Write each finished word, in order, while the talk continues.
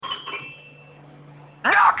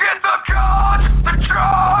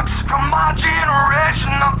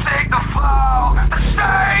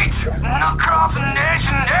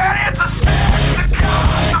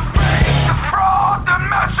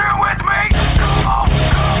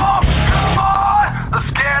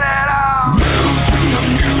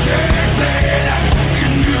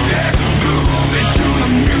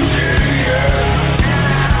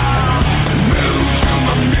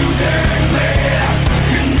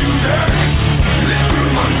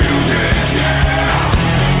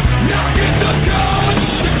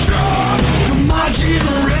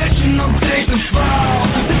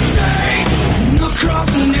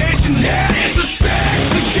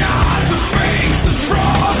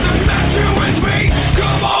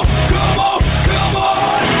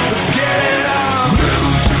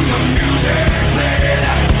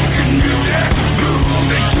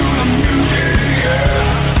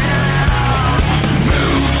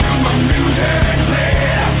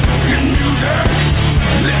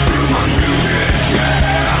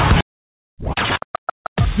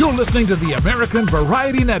listening to the American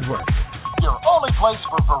Variety Network. Your only place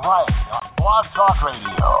for variety on Blog Talk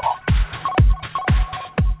Radio.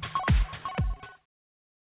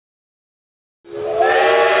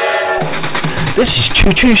 This is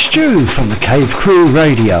Choo Choo Stew from the Cave Crew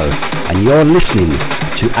Radio, and you're listening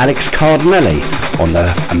to Alex Cardinale on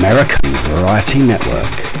the American Variety Network.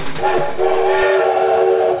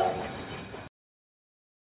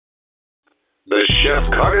 The Chef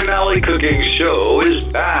Cardinale Cooking Show is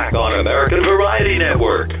back on American Variety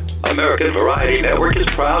Network. American Variety Network is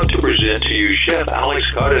proud to present to you Chef Alex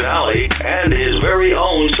Cardinale and his very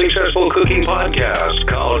own successful cooking podcast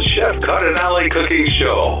called Chef Cardinale Cooking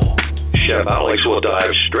Show. Chef Alex will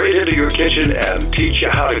dive straight into your kitchen and teach you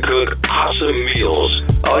how to cook awesome meals.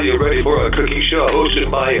 Are you ready for a cooking show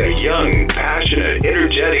hosted by a young, passionate,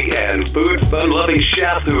 energetic, and food fun-loving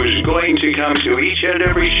chef who is going to come to each and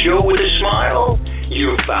every show with a smile?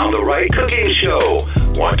 You've found the right cooking show.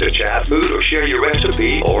 Want to chat food or share your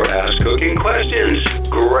recipe or ask cooking questions?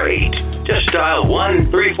 Great. Just dial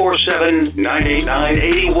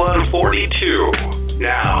 1-347-989-8142.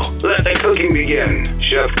 Now, let the cooking begin.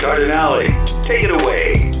 Chef Cardinale, take it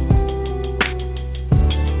away.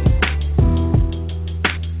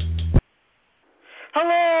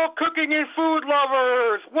 Hello, cooking and food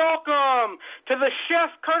lovers. Welcome to the Chef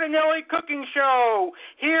Cardinale Cooking Show,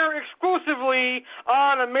 here exclusively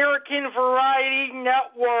on American Variety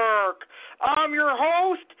Network. I'm your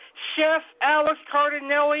host, Chef Alex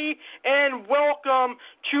Cardinale, and welcome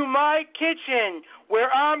to my kitchen,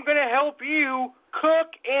 where I'm going to help you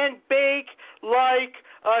cook and bake like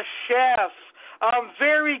a chef. I'm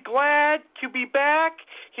very glad to be back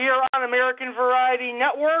here on American Variety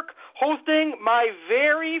Network hosting my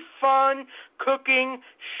very fun cooking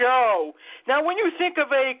show. Now, when you think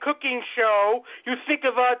of a cooking show, you think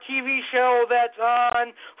of a TV show that's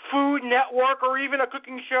on Food Network or even a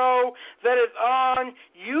cooking show that is on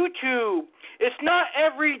YouTube. It's not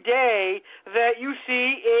every day that you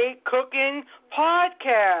see a cooking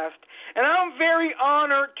podcast. And I'm very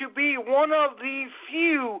honored to be one of the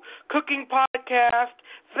few cooking podcasts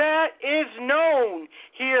that is known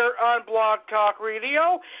here on Blog Talk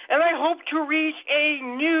Radio. And I hope to reach a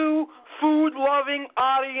new food-loving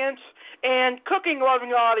audience and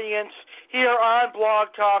cooking-loving audience here on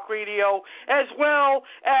Blog Talk Radio, as well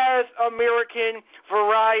as American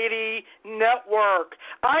Variety Network.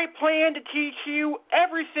 I plan to teach you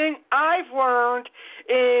everything I've learned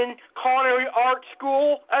in culinary art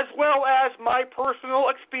school, as well as my personal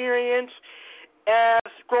experience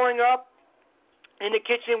as growing up in the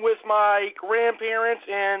kitchen with my grandparents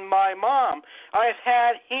and my mom. I've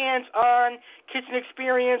had hands-on kitchen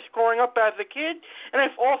experience growing up as a kid, and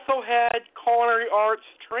I've also had culinary arts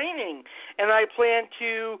training. And I plan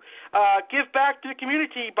to give back to the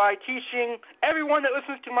community by teaching everyone that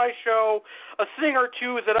listens to my show a thing or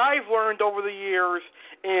two that I've learned over the years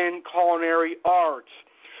in culinary arts.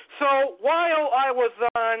 So while I was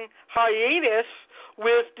on hiatus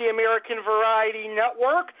with the American Variety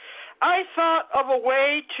Network, I thought of a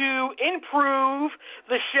way to improve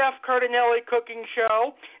the Chef Cardinale Cooking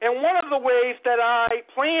Show, and one of the ways that I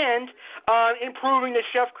planned on improving the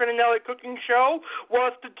Chef Cardinale Cooking Show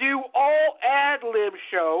was to do all ad-lib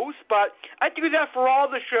shows, but I do that for all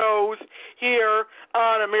the shows here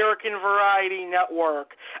on American Variety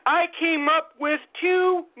Network. I came up with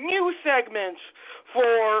two new segments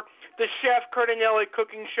for the Chef Cardinale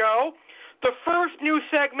Cooking Show. The first new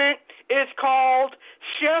segment is called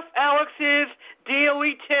Chef Alex's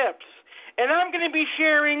Daily Tips, and I'm going to be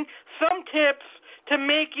sharing some tips to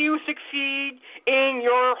make you succeed in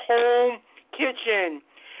your home kitchen.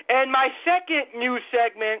 And my second new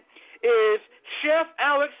segment is Chef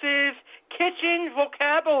Alex's Kitchen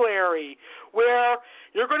Vocabulary, where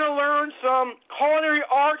you're going to learn some culinary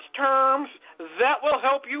arts terms that will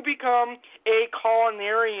help you become a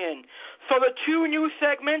culinarian. So the two new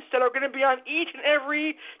segments that are going to be on each and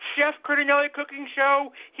every Chef Cardinale Cooking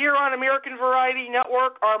Show here on American Variety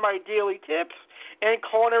Network are my daily tips and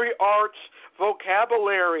culinary arts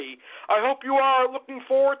vocabulary. I hope you are looking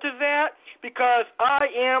forward to that, because I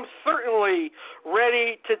am certainly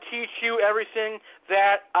ready to teach you everything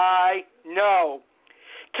that I know.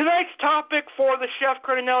 Tonight's topic for the Chef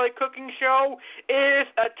Cardinale Cooking Show is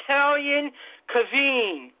Italian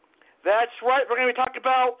cuisine. That's right, we're going to be talking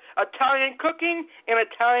about Italian cooking and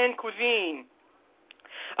Italian cuisine.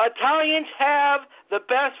 Italians have the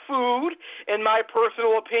best food, in my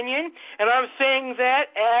personal opinion, and I'm saying that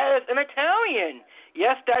as an Italian.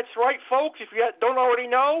 Yes, that's right, folks. If you don't already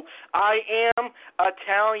know, I am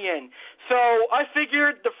Italian. So I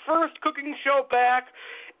figured the first cooking show back,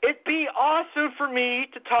 it'd be awesome for me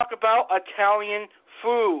to talk about Italian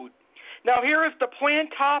food. Now, here is the planned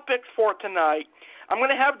topics for tonight. I'm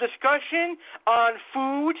going to have discussion on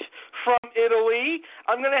foods from Italy.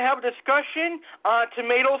 I'm going to have discussion on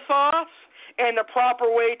tomato sauce and the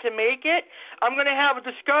proper way to make it. I'm going to have a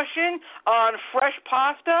discussion on fresh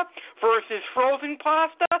pasta versus frozen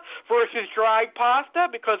pasta versus dried pasta,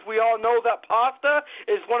 because we all know that pasta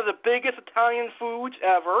is one of the biggest Italian foods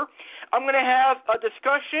ever. I'm going to have a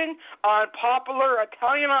discussion on popular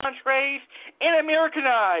Italian entrees and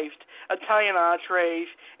Americanized Italian entrees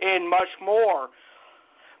and much more.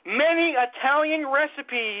 Many Italian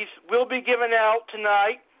recipes will be given out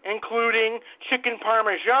tonight, including chicken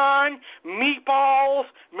parmesan, meatballs,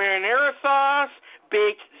 marinara sauce,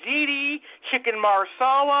 baked ziti, chicken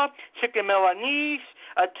marsala, chicken milanese,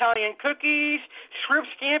 Italian cookies, shrimp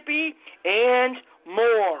scampi, and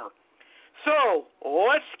more. So,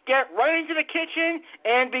 let's get right into the kitchen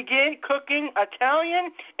and begin cooking Italian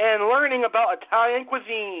and learning about Italian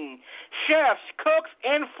cuisine. Chefs, cooks,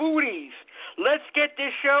 and foodies, let's get this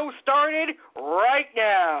show started right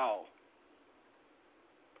now.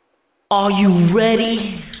 Are you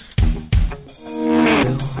ready?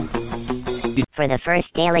 For the first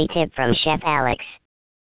daily tip from Chef Alex.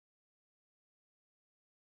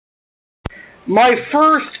 My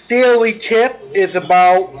first daily tip is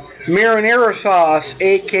about marinara sauce,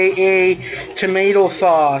 aka tomato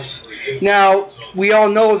sauce. Now, we all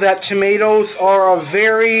know that tomatoes are a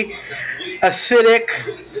very acidic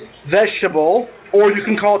vegetable, or you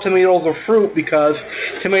can call tomatoes a fruit because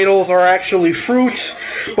tomatoes are actually fruits,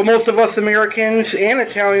 but most of us Americans and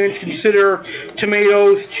Italians consider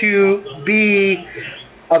tomatoes to be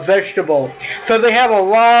a vegetable. So they have a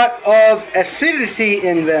lot of acidity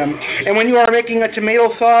in them, and when you are making a tomato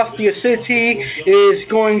sauce, the acidity is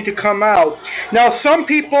going to come out. Now, some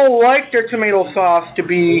people like their tomato sauce to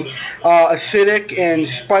be acidic and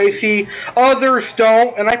spicy. Others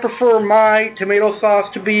don't, and I prefer my tomato sauce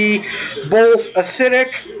to be both acidic,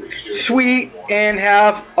 sweet, and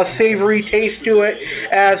have a savory taste to it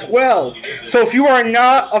as well. So if you are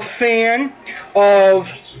not a fan of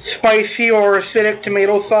spicy or acidic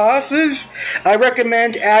tomato sauces, I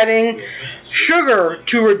recommend adding sugar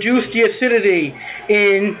to reduce the acidity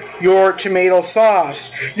in your tomato sauce.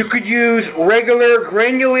 You could use regular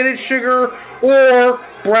granulated sugar or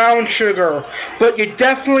brown sugar, but you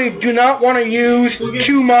definitely do not want to use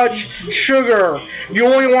too much sugar. You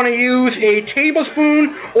only want to use a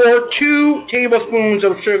tablespoon or 2 tablespoons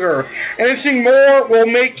of sugar. Anything more will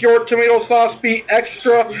make your tomato sauce be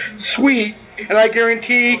extra sweet, and I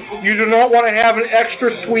guarantee you do not want to have an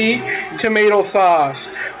extra sweet tomato sauce.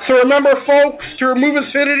 So remember, folks, to remove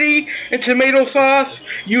acidity in tomato sauce,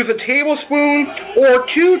 use a tablespoon or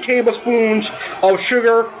 2 tablespoons of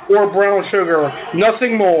sugar or brown sugar.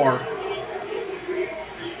 Nothing more.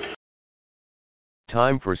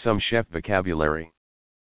 Time for some chef vocabulary.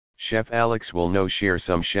 Chef Alex will now share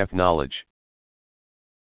some chef knowledge.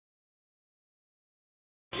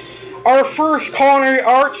 Our first culinary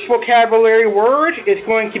arts vocabulary word is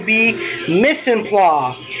going to be mise en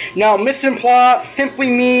place. Now, mise en place simply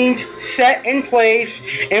means set in place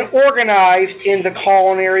and organized in the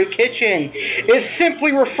culinary kitchen. It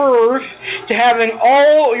simply refers to having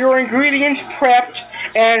all your ingredients prepped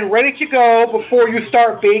and ready to go before you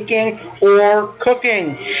start baking or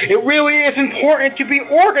cooking. It really is important to be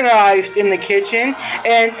organized in the kitchen,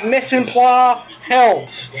 and mise en place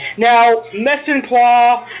helps. Now, mise en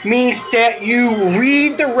place means that you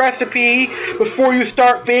read the recipe before you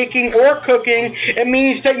start baking or cooking. It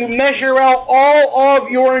means that you measure out all of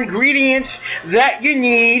your ingredients that you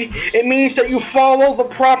need. It means that you follow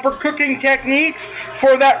the proper cooking techniques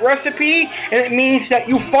for that recipe, and it means that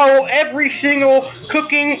you follow every single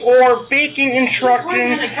cooking or baking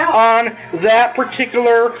instruction on that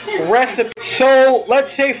particular recipe. So let's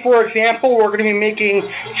say, for example, we're going to be making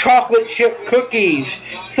chocolate chip cookies.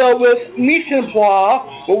 So with mise en place,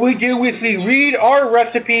 what we do is we read our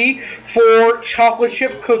recipe for chocolate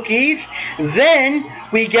chip cookies, then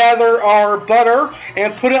we gather our butter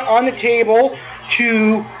and put it on the table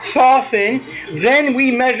to soften. Then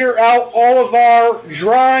we measure out all of our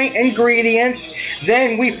dry ingredients.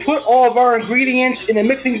 Then we put all of our ingredients in a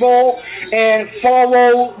mixing bowl and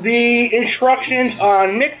follow the instructions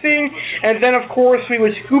on mixing. And then, of course, we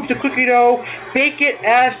would scoop the cookie dough, bake it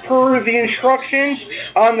as per the instructions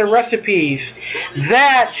on the recipes.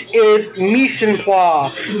 That is mise en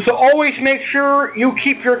place. So always make sure you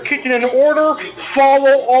keep your kitchen in order,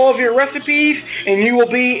 follow all of your recipes, and you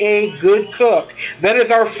will be a good cook. That is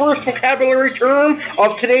our first vocabulary term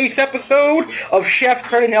of today's episode of Chef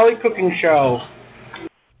Cardinale Cooking Show.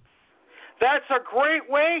 That's a great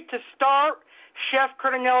way to start Chef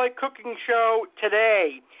Cardinale Cooking Show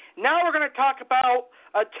today. Now we're going to talk about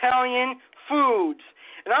Italian foods.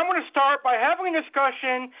 And I'm going to start by having a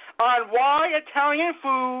discussion on why Italian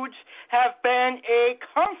foods have been a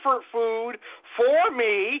comfort food for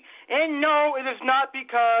me. And no, it is not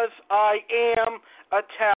because I am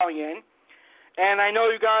Italian. And I know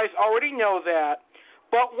you guys already know that.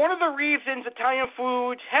 But one of the reasons Italian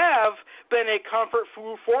foods have been a comfort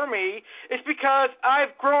food for me is because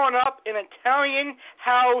I've grown up in Italian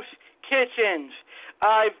house kitchens.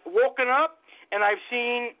 I've woken up and I've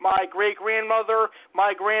seen my great-grandmother,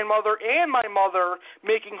 my grandmother, and my mother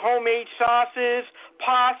making homemade sauces,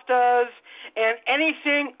 pastas, and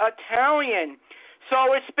anything Italian.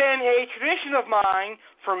 So it's been a tradition of mine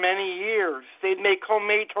for many years. They'd make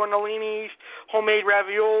homemade tortellinis, homemade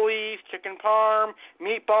raviolis, chicken parm,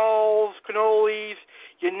 meatballs, cannolis,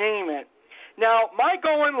 you name it. Now, my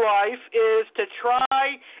goal in life is to try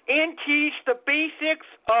and teach the basics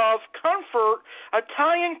of comfort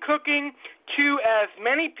Italian cooking to as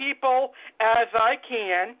many people as I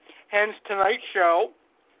can, hence tonight's show.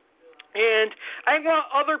 And I want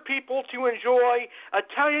other people to enjoy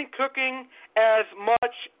Italian cooking as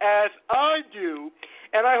much as I do.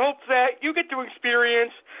 And I hope that you get to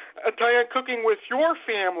experience Italian cooking with your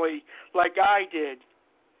family like I did.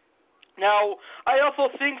 Now, I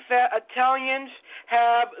also think that Italians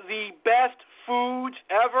have the best foods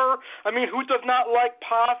ever. I mean, who does not like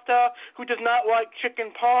pasta? Who does not like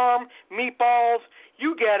chicken parm, meatballs?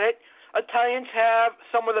 You get it. Italians have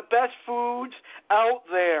some of the best foods out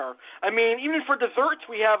there. I mean, even for desserts,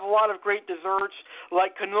 we have a lot of great desserts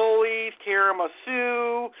like cannolis,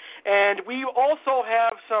 tiramisu, and we also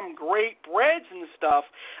have some great breads and stuff.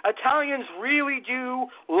 Italians really do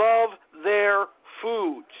love their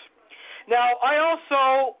foods. Now, I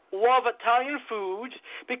also love Italian foods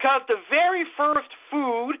because the very first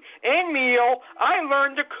food and meal I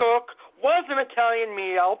learned to cook was an Italian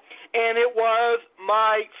meal, and it was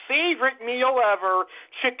my favorite meal ever,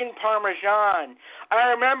 chicken parmesan.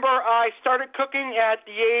 I remember I started cooking at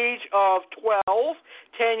the age of 12,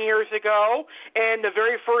 10 years ago, and the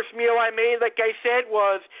very first meal I made, like I said,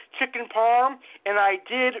 was chicken parm, and I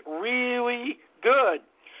did really good.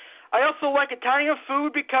 I also like Italian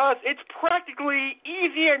food because it's practically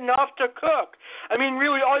easy enough to cook. I mean,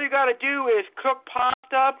 really, all you got to do is cook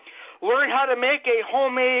pasta, learn how to make a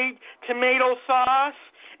homemade tomato sauce,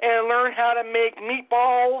 and learn how to make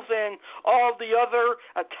meatballs and all the other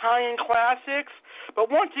Italian classics. But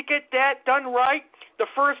once you get that done right, the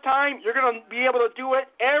first time, you're going to be able to do it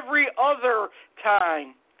every other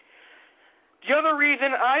time. The other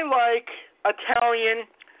reason I like Italian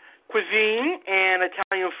cuisine and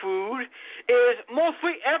Italian food is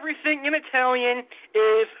mostly everything in Italian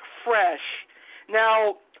is fresh.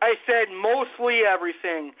 Now, I said mostly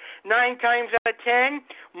everything. 9 times out of 10,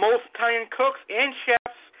 most Italian cooks and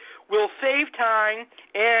chefs will save time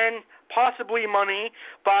and possibly money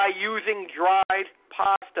by using dried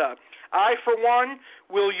pasta. I, for one,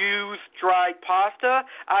 will use dried pasta.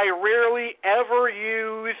 I rarely ever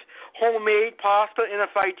use homemade pasta, and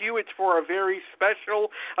if I do, it's for a very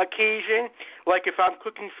special occasion, like if I'm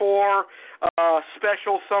cooking for a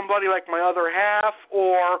special somebody like my other half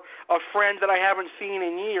or a friend that I haven't seen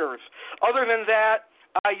in years. Other than that,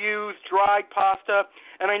 I use dried pasta,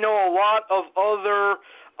 and I know a lot of other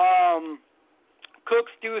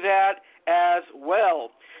cooks do that as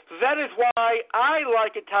well. So that is why I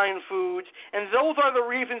like Italian foods, and those are the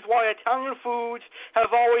reasons why Italian foods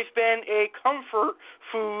have always been a comfort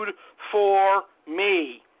food for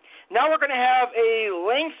me. Now we're going to have a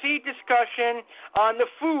lengthy discussion on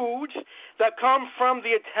the foods that come from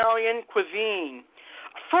the Italian cuisine.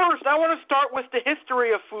 First, I want to start with the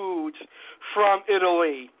history of foods from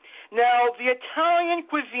Italy. Now, the Italian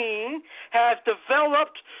cuisine has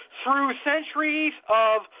developed through centuries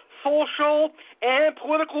of social and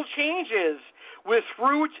political changes with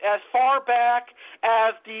roots as far back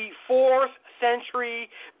as the 4th century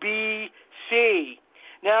BC.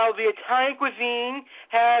 Now, the Italian cuisine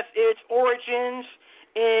has its origins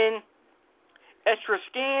in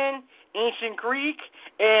Etruscan, ancient Greek,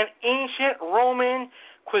 and ancient Roman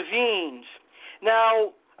cuisines.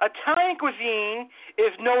 Now, Italian cuisine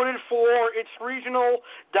is noted for its regional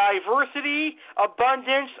diversity,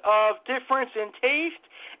 abundance of difference in taste,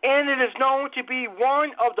 and it is known to be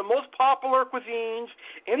one of the most popular cuisines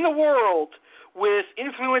in the world with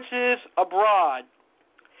influences abroad.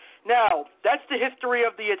 Now, that's the history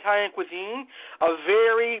of the Italian cuisine, a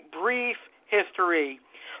very brief history.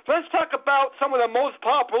 Let's talk about some of the most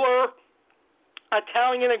popular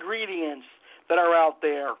Italian ingredients that are out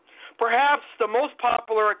there. Perhaps the most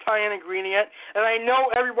popular Italian ingredient, and I know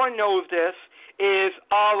everyone knows this, is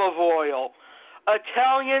olive oil.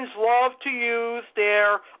 Italians love to use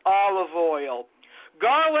their olive oil.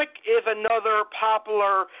 Garlic is another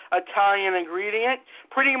popular Italian ingredient.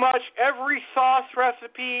 Pretty much every sauce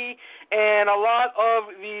recipe and a lot of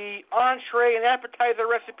the entree and appetizer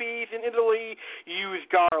recipes in Italy use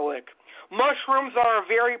garlic. Mushrooms are a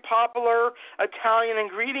very popular Italian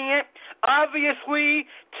ingredient. Obviously,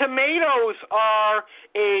 tomatoes are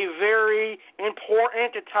a very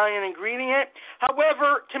important Italian ingredient.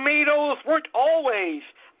 However, tomatoes weren't always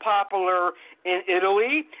popular in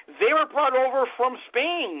Italy. They were brought over from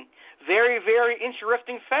Spain. Very, very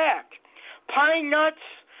interesting fact. Pine nuts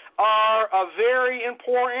are a very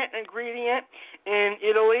important ingredient in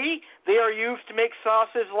Italy. They are used to make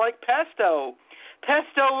sauces like pesto.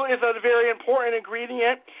 Pesto is a very important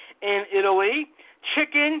ingredient in Italy.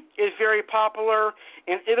 Chicken is very popular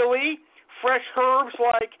in Italy. Fresh herbs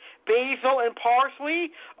like basil and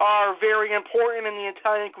parsley are very important in the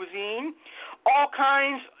Italian cuisine. All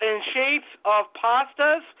kinds and shapes of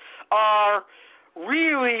pastas are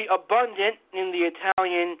really abundant in the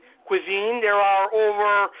Italian cuisine. There are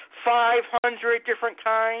over 500 different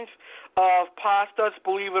kinds of pastas,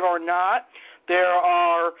 believe it or not. There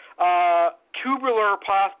are tubular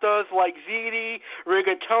pastas like ziti,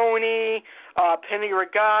 rigatoni, penne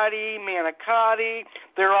rigati, manicotti.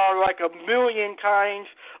 There are like a million kinds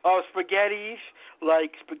of spaghettis,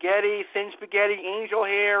 like spaghetti, thin spaghetti, angel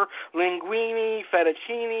hair, linguine,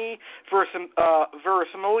 fettuccine,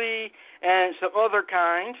 vermicelli, and some other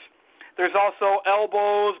kinds. There's also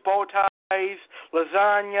elbows, bow ties,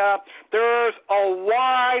 lasagna. There's a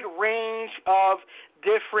wide range of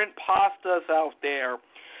different pastas out there.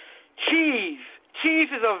 Cheese. Cheese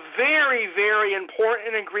is a very, very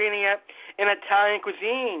important ingredient in Italian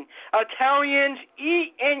cuisine. Italians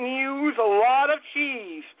eat and use a lot of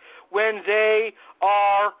cheese when they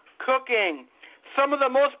are cooking. Some of the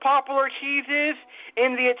most popular cheeses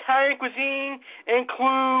in the Italian cuisine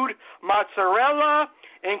include mozzarella,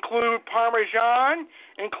 include Parmesan,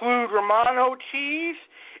 include Romano cheese.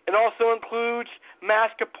 It also includes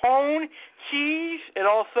mascarpone cheese. It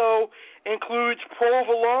also includes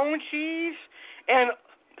provolone cheese, and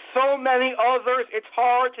so many others. It's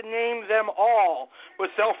hard to name them all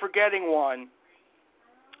without forgetting one.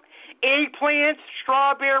 Eggplants,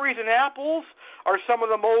 strawberries, and apples are some of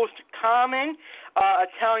the most common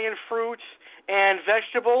Italian fruits and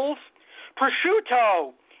vegetables.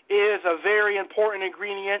 Prosciutto is a very important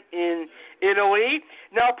ingredient in Italy.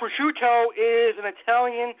 Now, prosciutto is an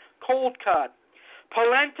Italian cold cut.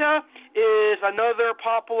 Polenta is another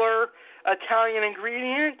popular Italian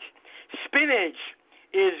ingredient. Spinach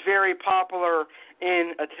is very popular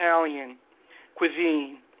in Italian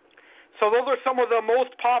cuisine. So those are some of the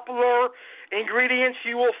most popular ingredients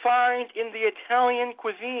you will find in the Italian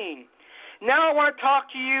cuisine. Now I want to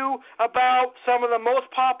talk to you about some of the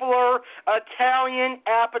most popular Italian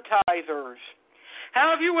appetizers.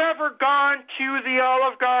 Have you ever gone to the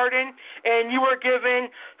Olive Garden and you were given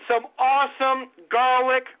some awesome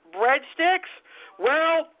garlic breadsticks?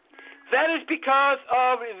 Well, that is because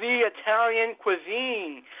of the Italian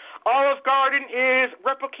cuisine. Olive Garden is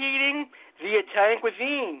replicating the Italian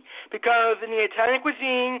cuisine because in the Italian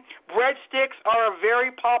cuisine, breadsticks are a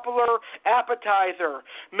very popular appetizer.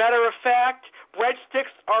 Matter of fact,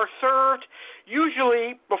 breadsticks are served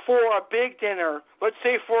usually before a big dinner. Let's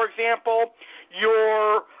say, for example,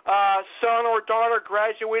 your son or daughter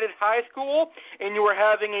graduated high school and you were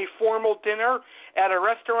having a formal dinner at a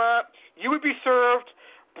restaurant. You would be served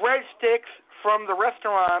breadsticks from the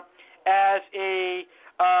restaurant as a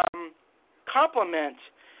compliment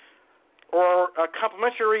or a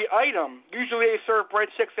complimentary item. Usually they serve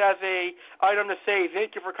breadsticks as a item to say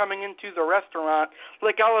thank you for coming into the restaurant,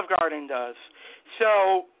 like Olive Garden does.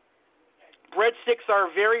 So breadsticks are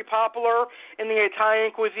very popular in the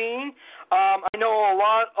Italian cuisine. I know a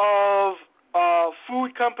lot of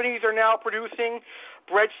food companies are now producing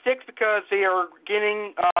breadsticks because they are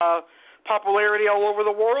getting popularity all over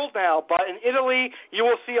the world now. But in Italy, you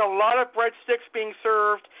will see a lot of breadsticks being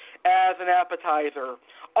served as an appetizer.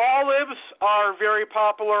 Olives are very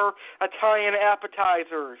popular Italian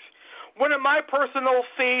appetizers. One of my personal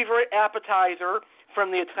favorite appetizer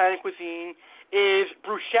from the Italian cuisine is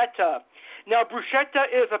bruschetta. Now, bruschetta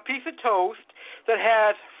is a piece of toast that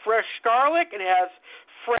has fresh garlic, it has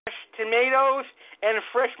fresh tomatoes, and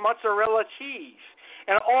fresh mozzarella cheese.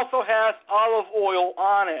 And it also has olive oil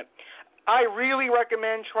on it. I really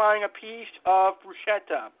recommend trying a piece of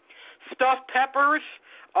bruschetta. Stuffed peppers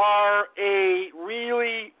are a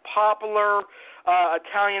really popular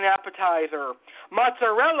Italian appetizer.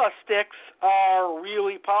 Mozzarella sticks are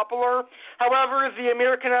really popular. However, the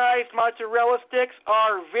Americanized mozzarella sticks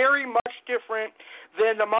are very much different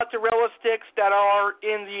than the mozzarella sticks that are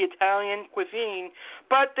in the Italian cuisine,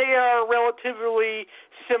 but they are relatively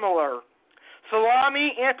similar.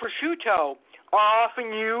 Salami and prosciutto are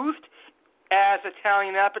often used as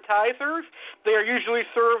Italian appetizers. They are usually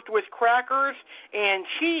served with crackers and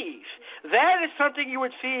cheese. That is something you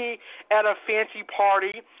would see at a fancy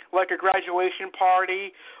party, like a graduation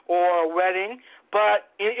party or a wedding.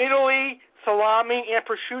 But in Italy, salami and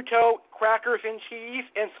prosciutto, crackers and cheese,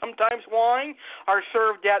 and sometimes wine are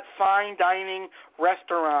served at fine dining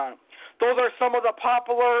restaurants. Those are some of the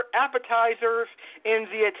popular appetizers in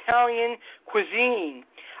the Italian cuisine.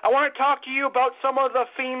 I want to talk to you about some of the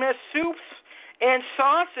famous soups and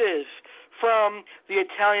sauces from the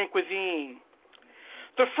Italian cuisine.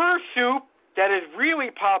 The first soup that is really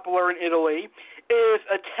popular in Italy is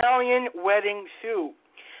Italian wedding soup.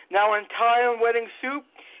 Now, an Italian wedding soup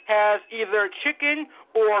has either chicken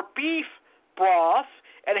or beef broth.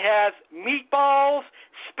 It has meatballs,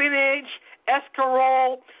 spinach,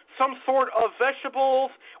 escarole, some sort of vegetables,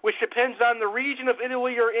 which depends on the region of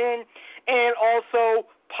Italy you're in, and also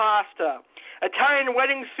pasta. Italian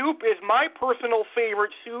wedding soup is my personal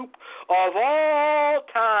favorite soup of all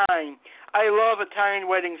time. I love Italian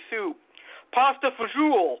wedding soup. Pasta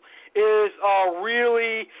fagioli is a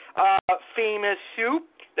really famous soup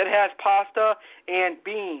that has pasta and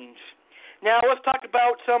beans. Now let's talk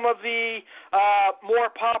about some of the more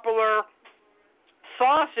popular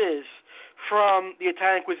sauces from the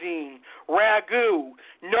Italian cuisine. Ragu.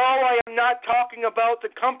 No, I am not talking about the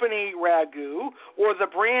company Ragu or the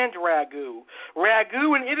brand Ragu.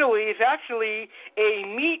 Ragu in Italy is actually a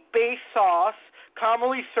meat-based sauce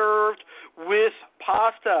commonly served with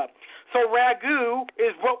pasta. So ragu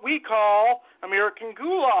is what we call American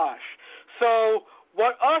goulash. So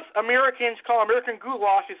what us Americans call American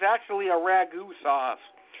goulash is actually a ragu sauce.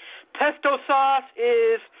 Pesto sauce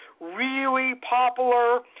is really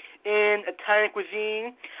popular in Italian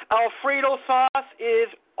cuisine. Alfredo sauce is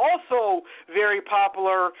also very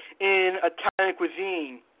popular in Italian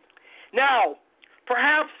cuisine. Now,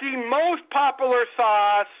 perhaps the most popular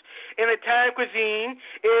sauce in Italian cuisine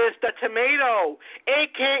is the tomato,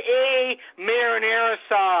 a.k.a. marinara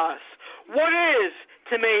sauce. What is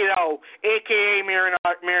tomato, a.k.a.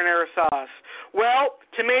 marinara sauce? Well,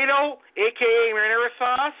 tomato, a.k.a. marinara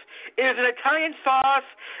sauce, is an Italian sauce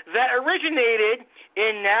that originated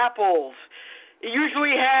in Naples. It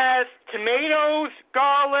usually has tomatoes,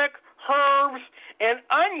 garlic, herbs, and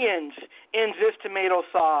onions in this tomato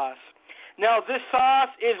sauce. Now, this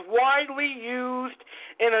sauce is widely used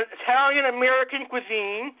in Italian-American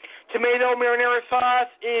cuisine. Tomato marinara sauce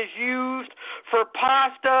is used for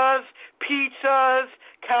pastas, pizzas,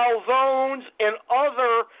 calzones, and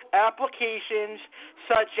other applications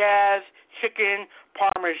such as chicken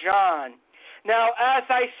parmesan. Now, as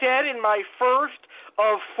I said in my first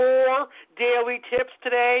of 4 daily tips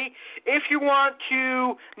today, if you want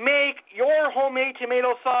to make your homemade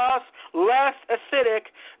tomato sauce less acidic,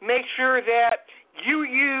 make sure that you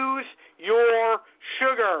use your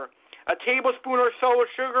sugar. A tablespoon or so of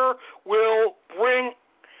sugar will bring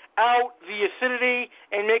out the acidity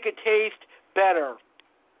and make it taste better.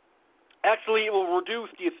 Actually, it will reduce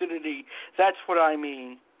the acidity. That's what I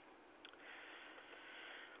mean.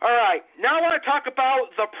 All right, now I want to talk about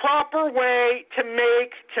the proper way to make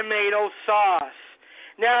tomato sauce.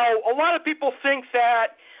 Now, a lot of people think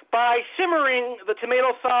that by simmering the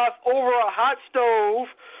tomato sauce over a hot stove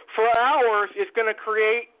for hours is going to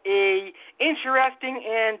create a interesting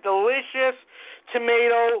and delicious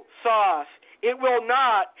tomato sauce. It will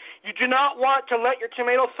not. You do not want to let your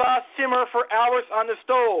tomato sauce simmer for hours on the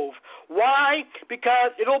stove. Why?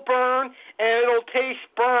 Because it'll burn and it'll taste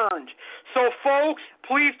burned. So, folks,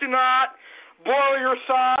 please do not boil your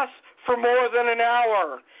sauce for more than an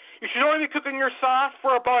hour. You should only be cooking your sauce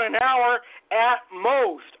for about an hour at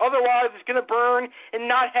most. Otherwise, it's going to burn and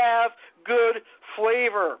not have good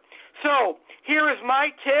flavor. So, here is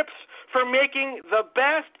my tips for making the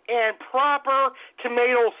best and proper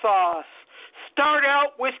tomato sauce. Start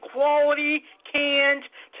out with quality canned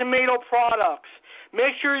tomato products.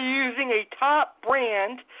 Make sure you're using a top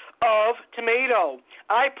brand of tomato.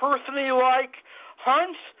 I personally like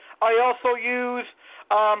Hunt's. I also use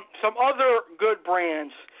some other good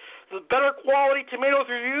brands. The better quality tomatoes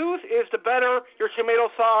you use is the better your tomato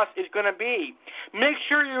sauce is going to be. Make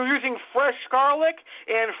sure you're using fresh garlic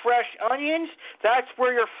and fresh onions. That's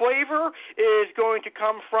where your flavor is going to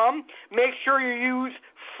come from. Make sure you use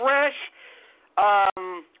fresh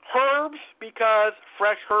herbs, because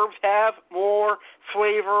fresh herbs have more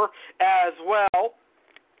flavor as well.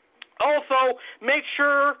 Also, make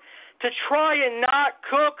sure to try and not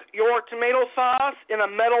cook your tomato sauce in a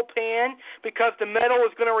metal pan, because the metal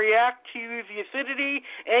is going to react to the acidity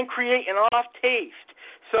and create an off taste.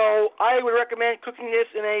 So I would recommend cooking this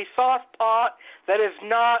in a sauce pot that is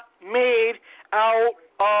not made out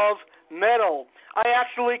of metal. I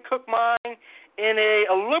actually cook mine in a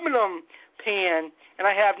aluminum pan, and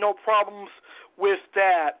I have no problems with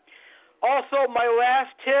that. Also, my last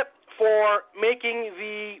tip for making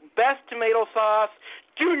the best tomato sauce: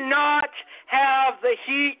 do not have the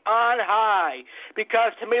heat on high,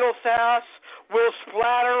 because tomato sauce will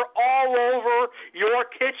splatter all over your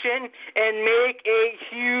kitchen and make a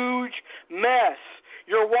huge mess.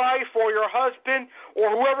 Your wife or your husband or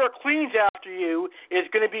whoever cleans after you is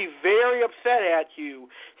going to be very upset at you,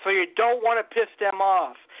 so you don't want to piss them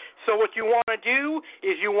off. So what you want to do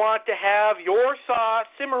is you want to have your sauce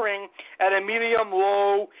simmering at a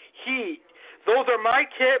medium-low heat. Those are my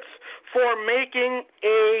tips for making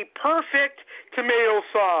a perfect tomato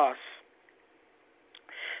sauce.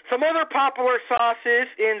 Some other popular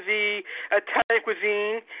sauces in the Italian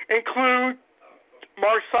cuisine include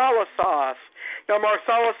Marsala sauce. Now,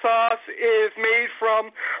 Marsala sauce is made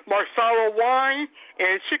from Marsala wine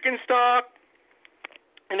and chicken stock,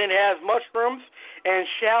 and it has mushrooms and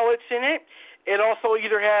shallots in it. It also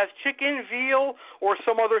either has chicken, veal, or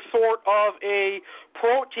some other sort of a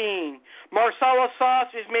protein. Marsala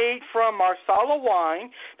sauce is made from Marsala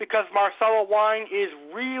wine, because Marsala wine is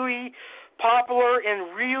really popular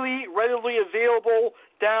and really readily available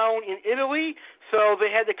down in Italy, so they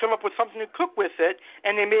had to come up with something to cook with it,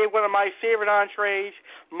 and they made one of my favorite entrees,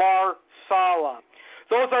 Marsala.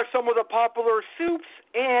 Those are some of the popular soups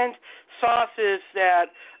and sauces that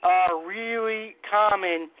are really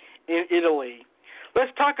common in Italy.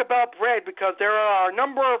 Let's talk about bread, because there are a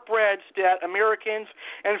number of breads that Americans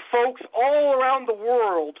and folks all around the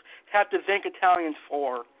world have to thank Italians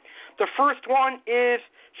for. The first one is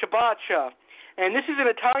ciabatta, and this is an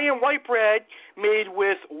Italian white bread made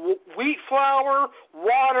with wheat flour,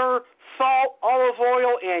 water, salt, olive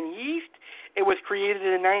oil, and yeast. It was created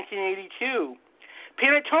in 1982.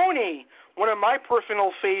 Panettone, one of my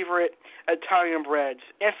personal favorite Italian breads,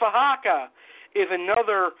 and fajaka is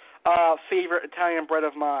another favorite Italian bread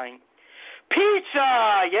of mine.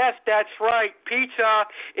 Pizza, yes, that's right. Pizza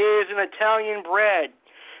is an Italian bread.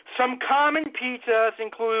 Some common pizzas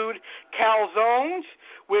include calzones,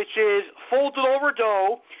 which is folded over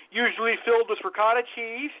dough, usually filled with ricotta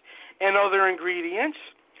cheese and other ingredients.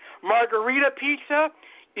 Margherita pizza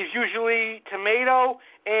is usually tomato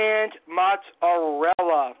and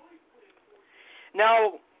mozzarella.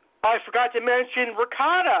 Now, I forgot to mention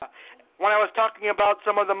ricotta when I was talking about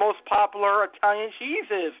some of the most popular Italian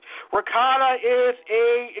cheeses. Ricotta is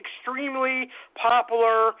an extremely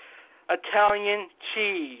popular Italian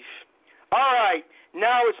cheese. All right,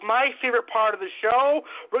 now it's my favorite part of the show.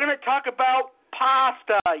 We're going to talk about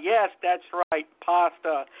pasta. Yes, that's right,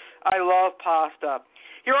 pasta. I love pasta.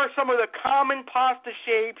 Here are some of the common pasta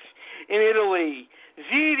shapes in Italy: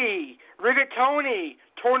 ziti, rigatoni,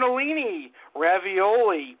 tortellini,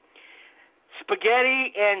 ravioli,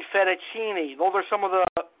 spaghetti, and fettuccine. Those are some of the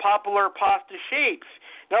popular pasta shapes.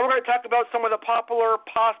 Now we're going to talk about some of the popular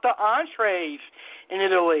pasta entrees in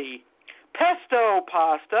Italy. Pesto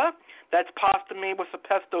pasta. That's pasta made with a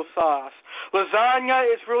pesto sauce. Lasagna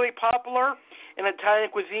is really popular in Italian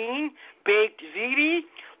cuisine. Baked ziti,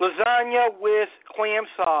 lasagna with clam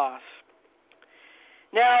sauce.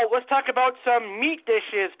 Now, let's talk about some meat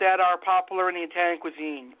dishes that are popular in the Italian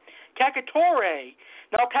cuisine. Cacciatore.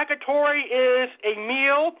 Now, cacciatore is a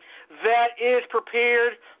meal that is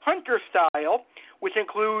prepared hunter style, which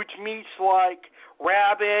includes meats like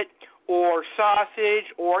rabbit or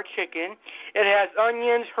sausage or chicken. It has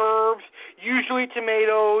onions, herbs, usually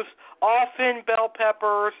tomatoes, often bell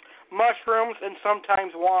peppers, mushrooms, and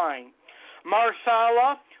sometimes wine.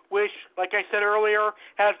 Marsala, which, like I said earlier,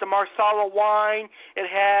 has the Marsala wine. It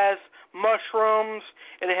has mushrooms.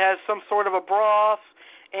 It has some sort of a broth,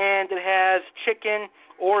 and it has chicken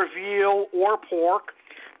or veal or pork.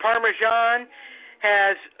 Parmesan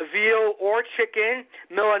has veal or chicken.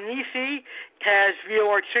 Milanese has veal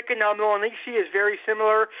or chicken. Now, Milanese is very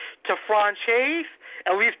similar to Francese,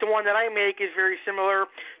 At least the one that I make is very similar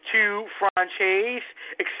to franchise,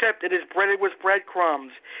 except it is breaded with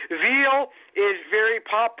breadcrumbs. Veal is very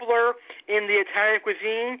popular in the Italian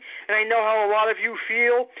cuisine, and I know how a lot of you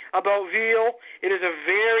feel about veal. It is a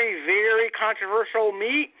very, very controversial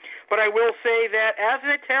meat, but I will say that as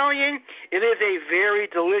an Italian, it is a very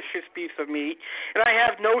delicious piece of meat, and I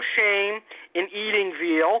have no shame in eating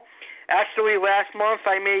veal. Actually, last month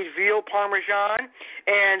I made veal parmesan,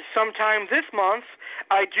 and sometime this month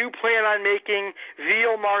I do plan on making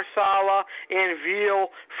veal marsala and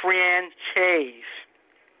veal franchise.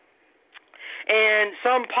 And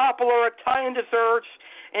some popular Italian desserts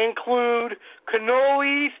include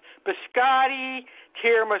cannolis, biscotti,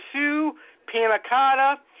 tiramisu, panna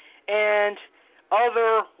cotta, and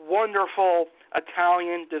other wonderful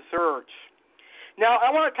Italian desserts. Now,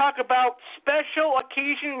 I want to talk about special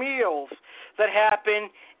occasion meals that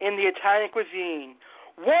happen in the Italian cuisine.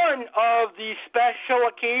 One of the special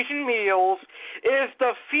occasion meals is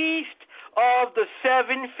the Feast of the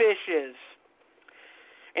Seven Fishes.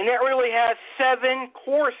 And that really has 7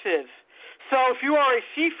 courses. So if you are a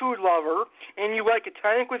seafood lover and you like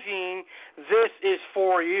Italian cuisine, this is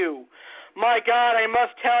for you. My God, I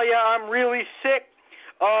must tell you, I'm really sick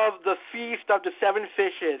of the Feast of the Seven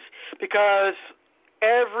Fishes because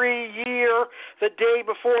every year, the day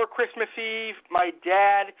before Christmas Eve, my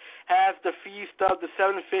dad has the Feast of the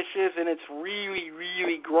Seven Fishes, and it's really,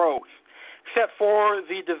 really gross, except for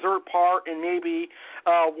the dessert part and maybe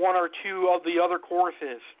 1 or 2 of the other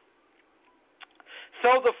courses.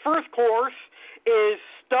 So the first course is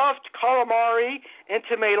stuffed calamari in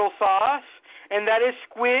tomato sauce, and that is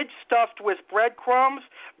squid stuffed with breadcrumbs,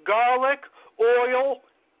 garlic, oil,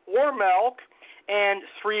 or milk, and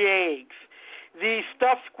 3 eggs. The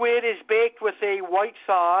stuffed squid is baked with a white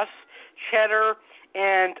sauce, cheddar,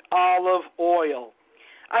 and olive oil.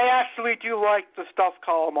 I actually do like the stuffed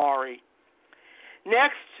calamari.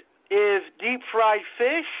 Next is deep-fried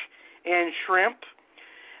fish and shrimp.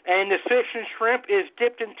 And the fish and shrimp is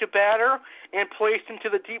dipped into batter and placed into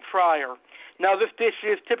the deep fryer. Now, this dish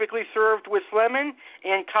is typically served with lemon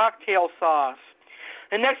and cocktail sauce.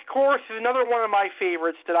 The next course is another one of my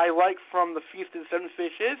favorites that I like from the Feast of the Seven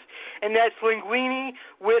Fishes, and that's linguine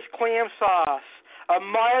with clam sauce, a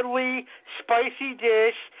mildly spicy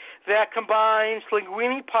dish that combines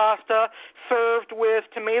linguine pasta served with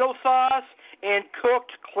tomato sauce and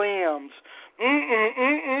cooked clams.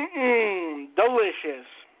 Delicious.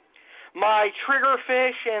 My trigger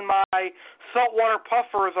fish and my saltwater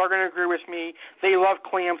puffers are going to agree with me. They love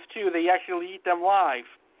clams, too. They actually eat them live.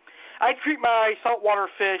 I treat my saltwater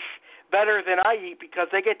fish better than I eat because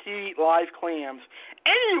they get to eat live clams.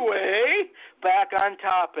 Anyway, back on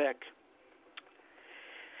topic.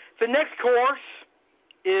 The next course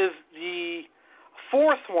is the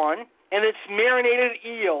 4th one, and it's marinated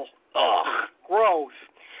eel. Ugh, gross.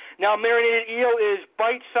 Now, marinated eel is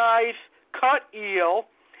bite-sized cut eel,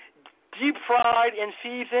 deep-fried and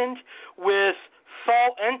seasoned with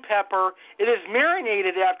salt and pepper. It is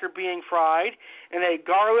marinated after being fried in a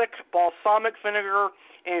garlic, balsamic vinegar,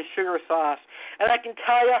 and sugar sauce. And I can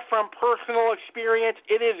tell you from personal experience,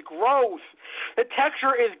 it is gross. The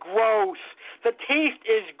texture is gross. The taste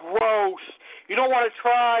is gross. You don't want to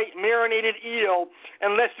try marinated eel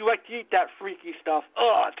unless you like to eat that freaky stuff.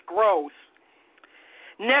 Ugh, it's gross.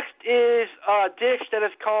 Next is a dish that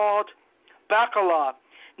is called bacala.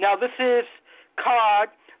 Now, this is cod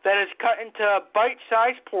that is cut into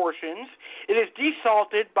bite-sized portions. It is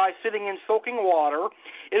desalted by sitting in soaking water.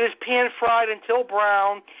 It is pan-fried until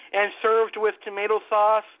brown and served with tomato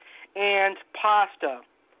sauce and pasta.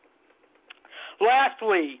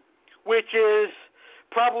 Lastly, which is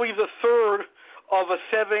probably the third of a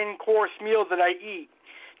 7-course meal that I eat,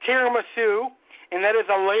 tiramisu, and that is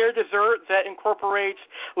a layered dessert that incorporates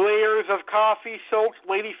layers of coffee-soaked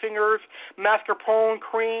ladyfingers, mascarpone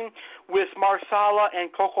cream with marsala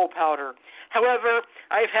and cocoa powder. However,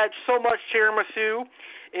 I've had so much tiramisu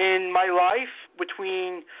in my life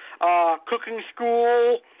between cooking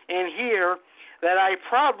school and here that I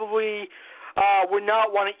probably would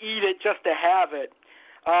not want to eat it just to have it.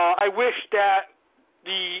 I wish that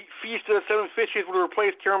the Feast of the Seven Fishes would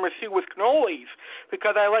replace tiramisu with cannolis,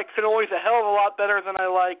 because I like cannolis a hell of a lot better than I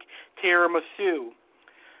like tiramisu.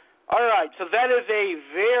 All right, so that is a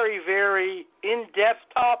very, very in-depth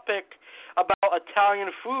topic about Italian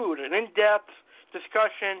food, an in-depth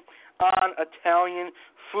discussion on Italian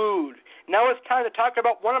food. Now it's time to talk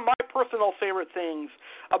about one of my personal favorite things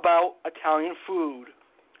about Italian food.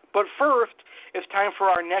 But first, it's time for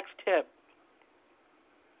our next tip.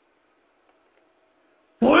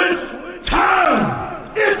 It's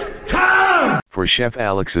time! It's time! For Chef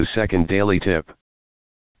Alex's second daily tip.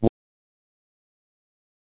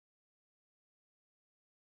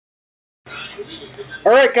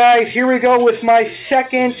 All right, guys, here we go with my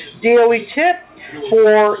second daily tip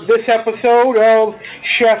for this episode of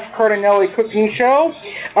Chef Cardinale Cooking Show.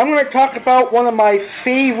 I'm going to talk about one of my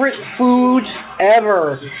favorite foods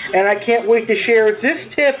ever, and I can't wait to share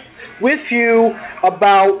this tip with you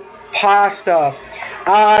about pasta.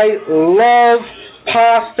 I love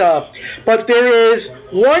pasta, but there is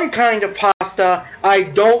one kind of pasta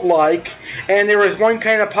I don't like, and there is one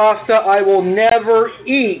kind of pasta I will never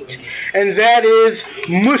eat, and that is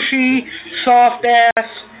mushy, soft-ass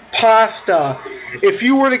pasta. If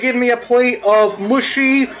you were to give me a plate of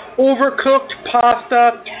mushy, overcooked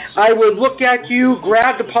pasta, I would look at you,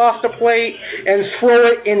 grab the pasta plate, and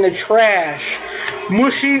throw it in the trash.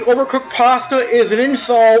 Mushy, overcooked pasta is an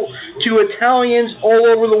insult to Italians all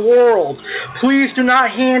over the world. Please do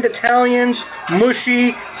not hand Italians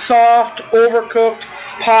mushy, soft, overcooked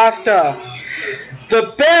pasta.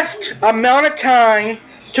 The best amount of time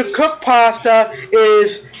to cook pasta is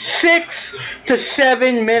 6 to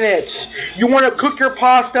 7 minutes. You want to cook your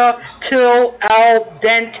pasta till al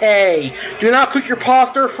dente. Do not cook your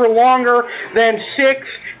pasta for longer than 6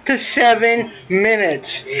 to 7 minutes.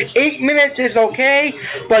 8 minutes is okay,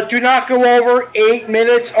 but do not go over 8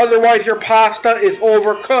 minutes, otherwise your pasta is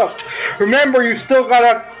overcooked. Remember, you still got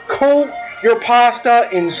to coat your pasta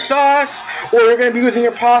in sauce, or you're going to be using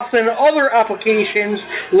your pasta in other applications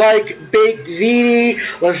like baked ziti,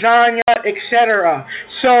 lasagna, etc.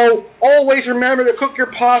 So always remember to cook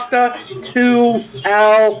your pasta to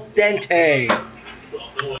al dente.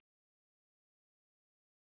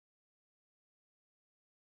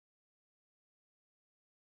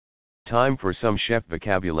 Time for some chef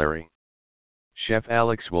vocabulary. Chef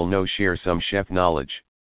Alex will now share some chef knowledge.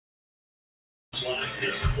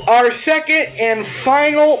 Our second and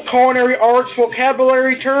final culinary arts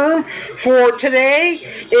vocabulary term for today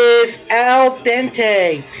is al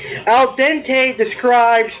dente. Al dente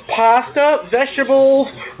describes pasta, vegetables,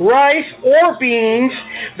 rice, or beans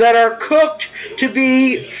that are cooked to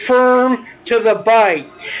be firm to the bite.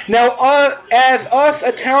 Now, as us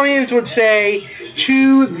Italians would say,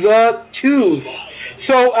 to the tooth.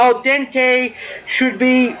 So al dente should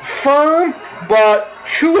be firm but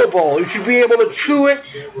chewable. You should be able to chew it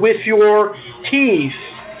with your teeth.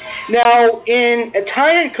 Now, in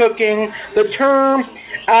Italian cooking, the term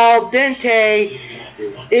al dente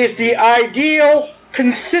is the ideal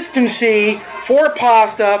consistency for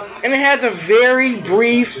pasta, and it has a very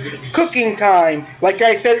brief cooking time, like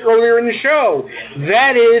I said earlier in the show.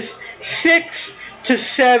 That is 6 to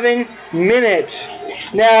 7 minutes.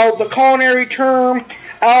 Now, the culinary term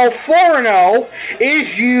al forno is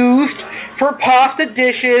used for pasta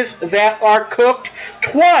dishes that are cooked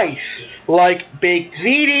twice, like baked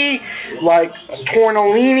ziti, like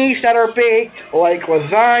tortellinis that are baked, like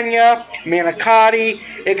lasagna, manicotti,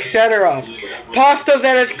 etc. Pasta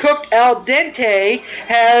that is cooked al dente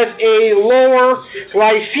has a lower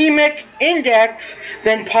glycemic index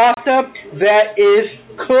than pasta that is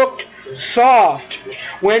cooked soft.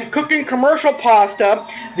 When cooking commercial pasta,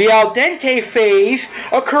 the al dente phase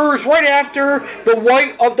occurs right after the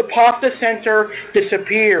white of the pasta center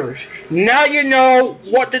disappears. Now you know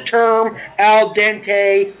what the term al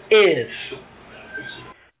dente is.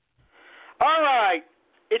 All right.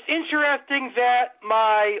 It's interesting that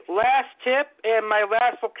my last tip and my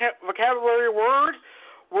last vocabulary word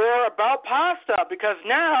were about pasta, because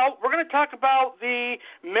now we're going to talk about the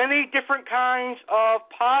many different kinds of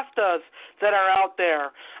pastas that are out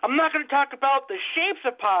there. I'm not going to talk about the shapes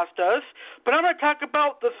of pastas, but I'm going to talk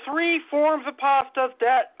about the 3 forms of pastas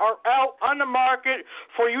that are out on the market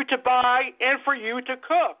for you to buy and for you to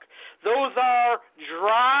cook. Those are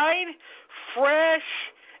dried, fresh,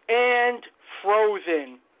 and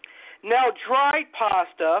frozen. Now, dried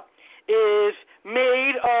pasta is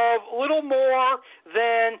made of little more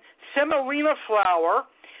than semolina flour,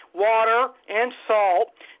 water, and salt.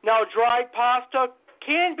 Now, dried pasta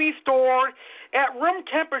can be stored at room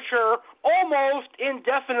temperature almost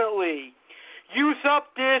indefinitely. Use up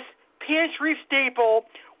this pantry staple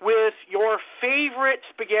with your favorite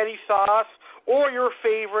spaghetti sauce or your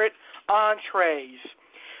favorite entrees.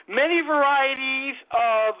 Many varieties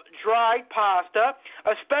of dried pasta,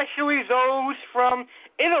 especially those from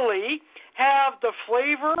Italy, have the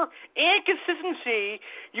flavor and consistency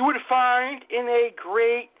you would find in a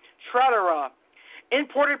great trattoria.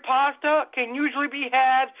 Imported pasta can usually be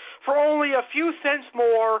had for only a few cents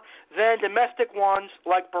more than domestic ones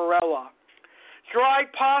like Barilla.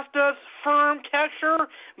 Dried pasta's firm texture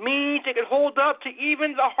means it can hold up to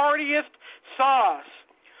even the hardiest sauce.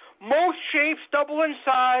 Most shapes double in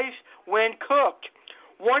size when cooked.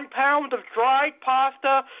 1 pound of dried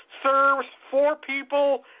pasta serves 4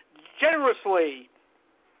 people generously.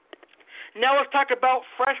 Now let's talk about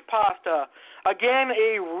fresh pasta. Again,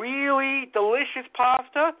 a really delicious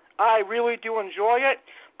pasta. I really do enjoy it,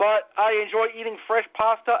 but I enjoy eating fresh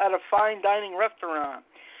pasta at a fine dining restaurant.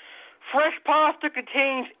 Fresh pasta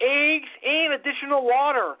contains eggs and additional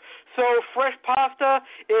water, so fresh pasta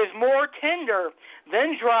is more tender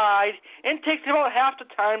than dried and takes about half the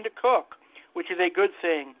time to cook, which is a good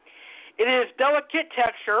thing. It is delicate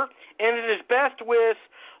texture, and it is best with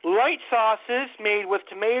light sauces made with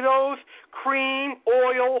tomatoes, cream,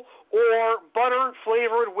 oil, or butter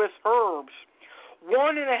flavored with herbs.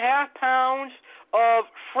 1.5 pounds of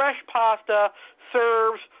fresh pasta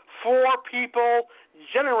serves 4 people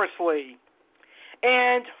generously.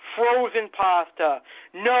 And frozen pasta.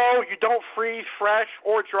 No, you don't freeze fresh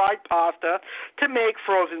or dried pasta to make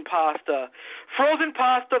frozen pasta. Frozen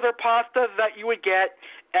pastas are pastas that you would get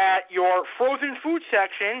at your frozen food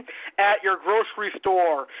section at your grocery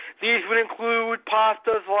store. These would include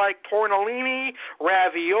pastas like tortellini,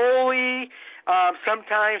 ravioli,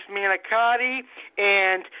 sometimes manicotti,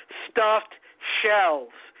 and stuffed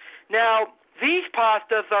shells. Now, these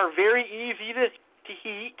pastas are very easy to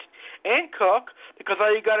heat and cook, because all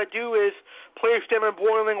you got to do is place them in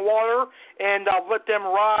boiling water and let them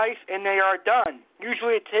rise, and they are done.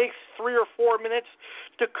 Usually it takes 3 or 4 minutes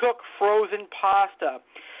to cook frozen pasta.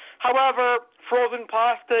 However, frozen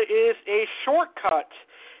pasta is a shortcut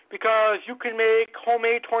because you can make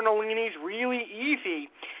homemade tortellinis really easy.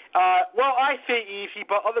 Well, I say easy,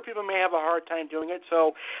 but other people may have a hard time doing it,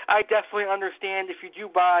 so I definitely understand if you do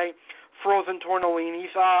buy frozen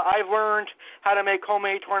tortellinis. I learned how to make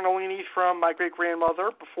homemade tortellinis from my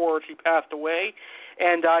great-grandmother before she passed away,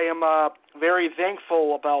 and I am very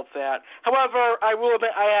thankful about that. However, I will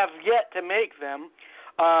admit I have yet to make them,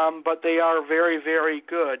 but they are very, very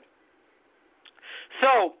good.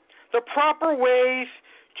 So, the proper ways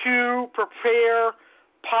to prepare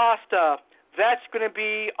pasta, that's going to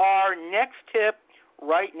be our next tip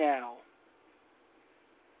right now.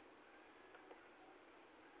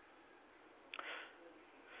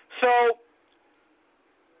 So,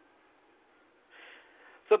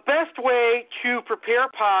 the best way to prepare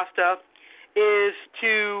pasta is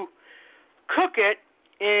to cook it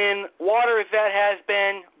in water that has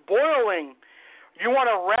been boiling. You want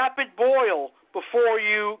a rapid boil before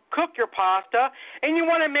you cook your pasta, and you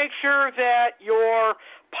want to make sure that your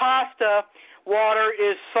pasta water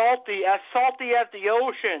is salty as the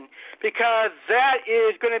ocean, because that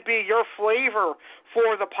is going to be your flavor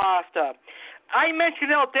for the pasta. I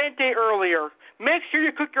mentioned al dente earlier. Make sure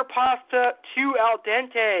you cook your pasta to al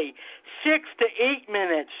dente, 6 to 8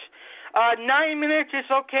 minutes. 9 minutes is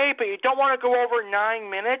okay, but you don't want to go over 9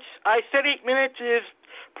 minutes. I said 8 minutes is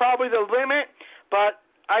probably the limit, but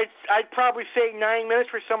I'd probably say 9 minutes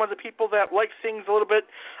for some of the people that like things a little bit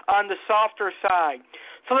on the softer side.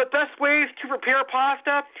 So the best ways to prepare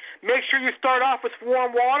pasta, make sure you start off with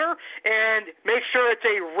warm water and make sure it's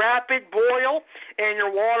a rapid boil and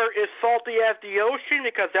your water is salty as the ocean,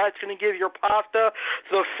 because that's going to give your pasta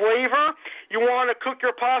the flavor. You want to cook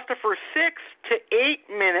your pasta for 6 to 8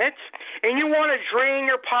 minutes, and you want to drain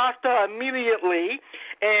your pasta immediately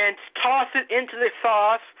and toss it into the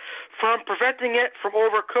sauce, from preventing it from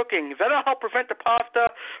overcooking. That'll help prevent the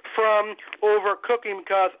pasta from overcooking,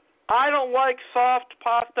 because I don't like soft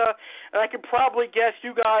pasta, and I can probably guess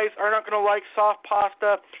you guys are not going to like soft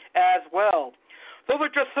pasta as well. Those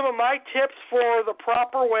are just some of my tips for the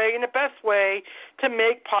proper way and the best way to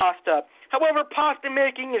make pasta. However, pasta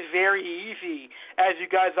making is very easy, as you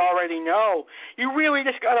guys already know. You really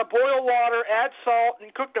just got to boil water, add salt,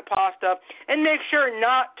 and cook the pasta, and make sure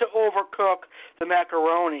not to overcook the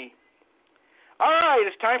macaroni. All right,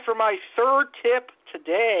 it's time for my third tip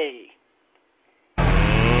today.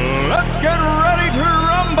 Let's get ready to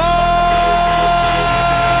rumble!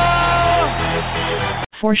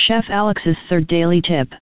 For Chef Alex's third daily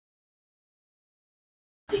tip.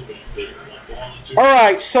 All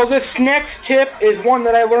right, so this next tip is one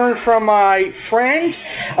that I learned from my friend,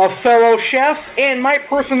 a fellow chef, and my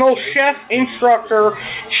personal chef instructor,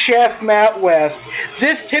 Chef Matt West.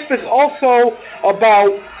 This tip is also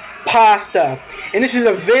about pasta, and this is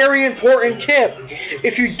a very important tip.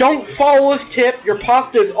 If you don't follow this tip, your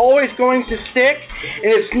pasta is always going to stick,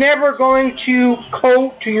 and it's never going to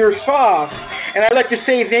coat to your sauce. And I'd like to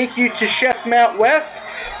say thank you to Chef Matt West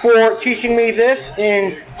for teaching me this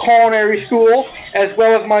in culinary school, as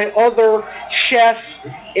well as my other chef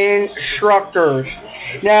instructors.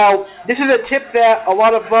 Now, this is a tip that a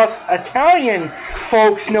lot of us Italian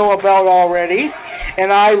folks know about already,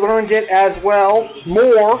 and I learned it as well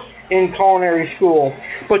more in culinary school.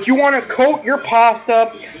 But you want to coat your pasta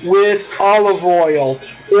with olive oil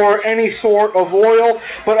or any sort of oil,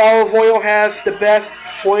 but olive oil has the best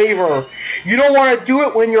flavor. You don't want to do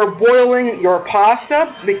it when you're boiling your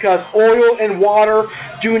pasta because oil and water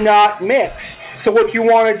do not mix. So what you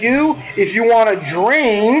want to do is you want to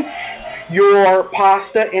drain your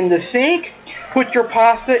pasta in the sink, put your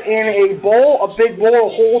pasta in a bowl, a big bowl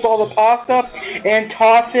that holds all the pasta, and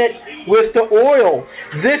toss it with the oil.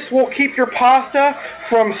 This will keep your pasta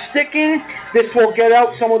from sticking. This will get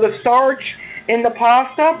out some of the starch in the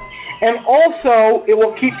pasta, and also it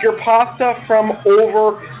will keep your pasta from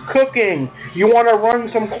overcooking. You want to run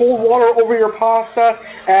some cold water over your pasta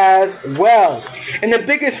as well. And the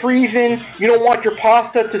biggest reason you don't want your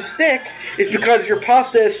pasta to stick is because your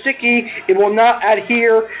pasta is sticky, it will not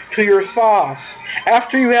adhere to your sauce.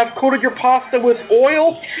 After you have coated your pasta with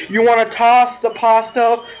oil, you want to toss the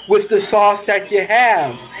pasta with the sauce that you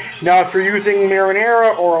have. Now, if you're using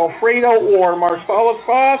marinara or Alfredo or Marsala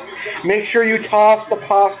sauce, make sure you toss the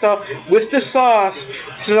pasta with the sauce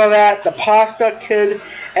so that the pasta can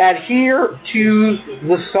adhere to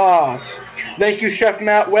the sauce. Thank you, Chef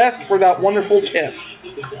Matt West, for that wonderful tip.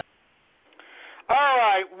 All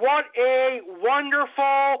right, what a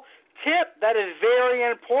wonderful tip. That is very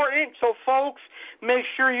important. So, folks, make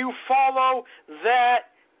sure you follow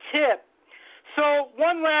that tip. So,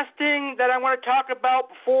 one last thing that I want to talk about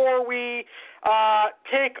before we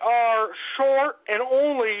take our short and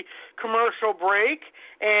only commercial break,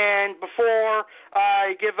 and before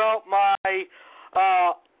I give out my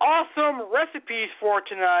awesome recipes for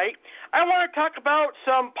tonight, I want to talk about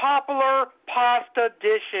some popular pasta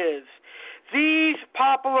dishes. These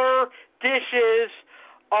popular dishes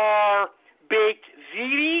are baked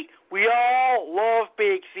ziti. We all love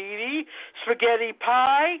baked ziti. Spaghetti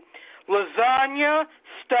pie, lasagna,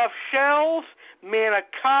 stuffed shells,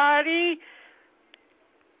 manicotti,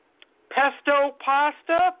 pesto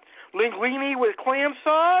pasta, linguine with clam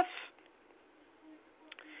sauce.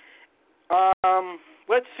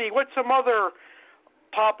 Let's see, what's some other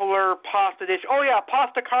popular pasta dish? Oh, yeah,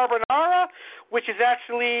 pasta carbonara, which is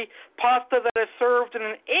actually pasta that is served in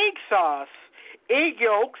an egg sauce. Egg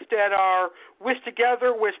yolks that are whisked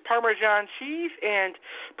together with Parmesan cheese and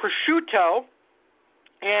prosciutto.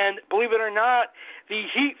 And believe it or not, the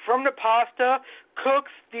heat from the pasta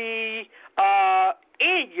cooks the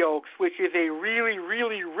egg yolks, which is a really,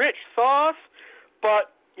 really rich sauce,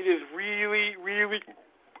 but it is really, really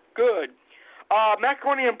good.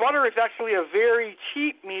 Macaroni and butter is actually a very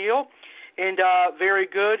cheap meal and very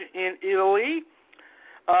good in Italy.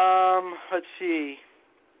 Let's see.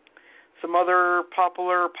 Some other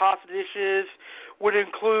popular pasta dishes would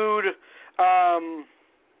include, I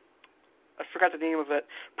forgot the name of it,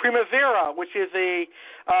 primavera, which is a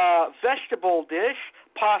vegetable dish,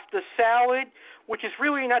 pasta salad, which is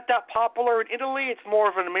really not that popular in Italy. It's more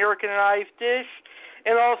of an Americanized dish.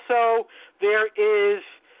 And also there is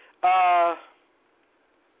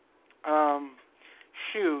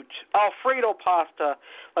Alfredo pasta,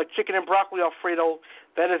 like chicken and broccoli Alfredo.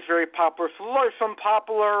 That is very popular. So those are some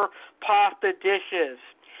popular pasta dishes.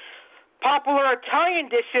 Popular Italian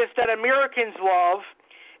dishes that Americans love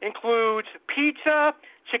includes pizza,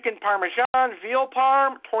 chicken parmesan, veal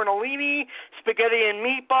parm, tortellini, spaghetti and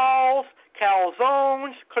meatballs,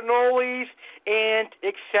 calzones, cannolis, and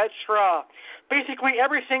etc. Basically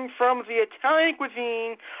everything from the Italian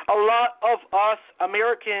cuisine a lot of us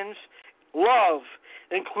Americans love,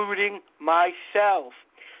 including myself.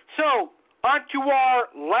 So, on to our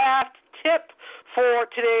last tip for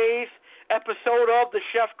today's episode of the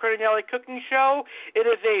Chef Cardinale Cooking Show. It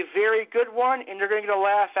is a very good one, and you're going to get a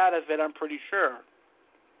laugh out of it, I'm pretty sure.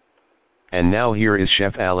 And now here is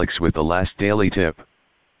Chef Alex with the last daily tip.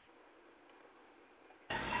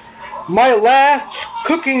 My last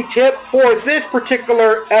cooking tip for this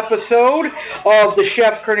particular episode of the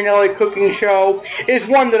Chef Cardinale Cooking Show is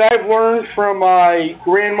one that I've learned from my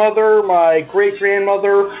grandmother, my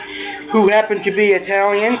great-grandmother, who happened to be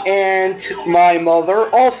Italian, and my mother.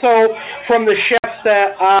 Also from the chefs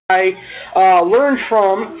that I learned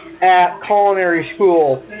from at culinary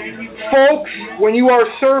school. Folks, when you are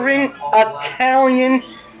serving Italian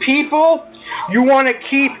people, you want to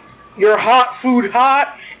keep your hot food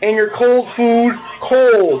hot and your cold food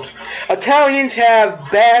cold. Italians have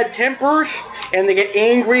bad tempers and they get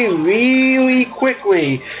angry really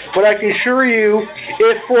quickly. But I can assure you,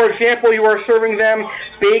 if, for example, you are serving them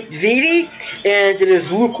baked ziti and it is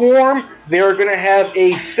lukewarm, they're going to have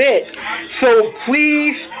a fit. So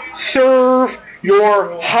please serve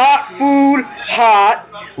your hot food hot,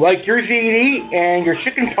 like your ziti and your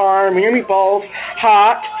chicken parm and your meatballs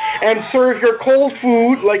hot, and serve your cold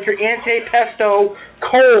food, like your antipasto,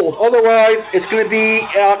 cold. Otherwise, it's going to be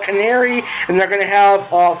canary, and they're going to have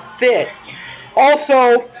a fit.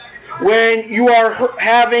 Also, when you are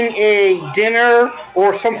having a dinner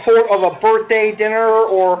or some sort of a birthday dinner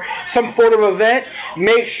or some sort of event,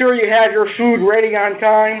 make sure you have your food ready on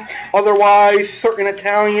time. Otherwise, certain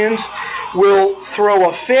Italians will throw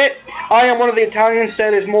a fit. I am one of the Italians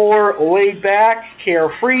that is more laid back,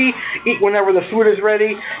 carefree, eat whenever the food is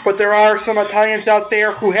ready. But there are some Italians out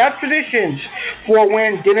there who have traditions for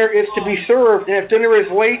when dinner is to be served. And if dinner is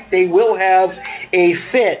late, they will have a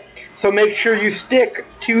fit. So make sure you stick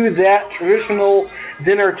to that traditional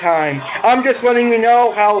dinner time. I'm just letting you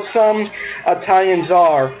know how some Italians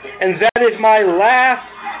are. And that is my last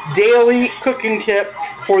daily cooking tip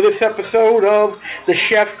for this episode of the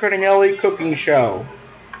Chef Cardinale Cooking Show.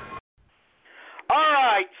 All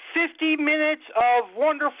right, 50 minutes of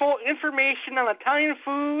wonderful information on Italian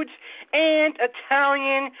foods and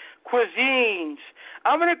Italian cuisines.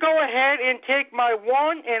 I'm going to go ahead and take my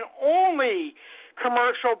one and only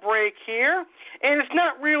commercial break here, and it's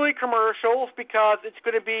not really commercials because it's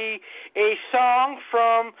going to be a song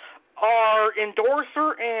from our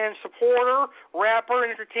endorser and supporter, rapper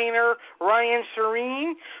and entertainer Ryan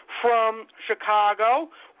Serene from Chicago.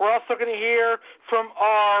 We're also going to hear from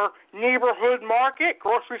our neighborhood market,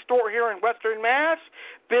 grocery store here in Western Mass,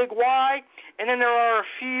 Big Y, and then there are a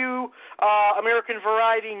few American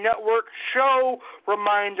Variety Network show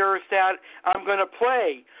reminders that I'm going to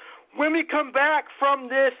play. When we come back from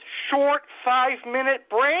this short 5-minute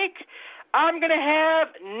break, I'm going to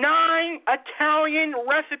have 9 Italian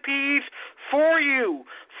recipes for you.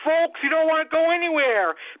 Folks, you don't want to go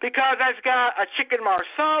anywhere because I've got a chicken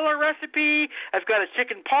Marsala recipe, I've got a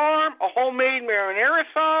chicken Parm, a homemade marinara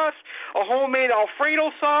sauce, a homemade Alfredo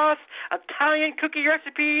sauce, Italian cookie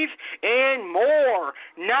recipes, and more.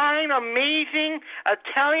 9 amazing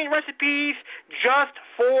Italian recipes just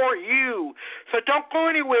for you. So don't go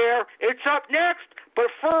anywhere. It's up next, but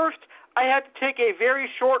first, I have to take a very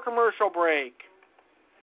short commercial break.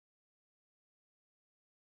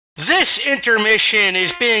 This intermission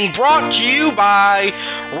is being brought to you by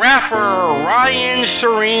rapper Ryan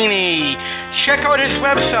Serene. Check out his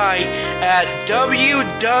website at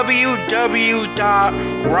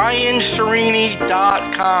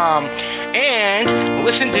www.ryanserene.com and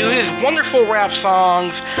listen to his wonderful rap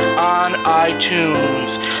songs on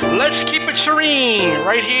iTunes. Let's keep it serene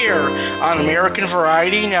right here on American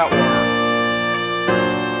Variety Network.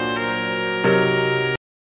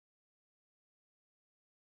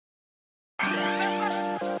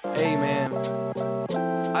 Hey man,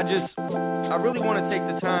 I really want to take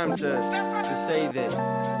the time to say that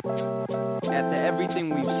after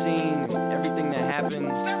everything we've seen, everything that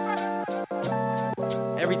happened,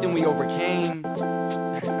 everything we overcame,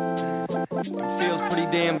 it feels pretty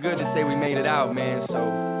damn good to say we made it out, man.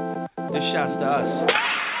 So this shot's to us.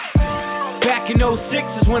 Back in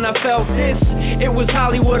 06 is when I felt this. It was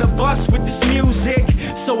Hollywood a bust with this music.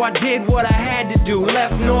 So I did what I had to do.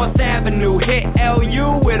 Left North Avenue, hit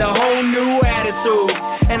LU with a whole new attitude.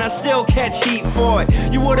 And I still catch heat for it.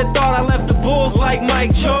 You would've thought I left the Bulls like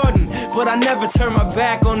Mike Jordan, but I never turned my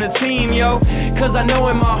back on the team, yo. Cause I know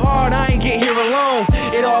in my heart I ain't get here alone.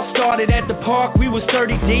 It all started at the park, we was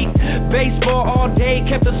 30 deep. Baseball all day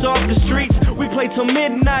kept us off the streets. We played till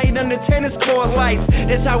midnight under tennis court lights.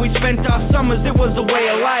 That's how we spent our summers, it was a way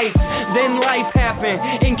of life. Then life happened,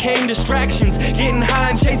 in came distractions. Getting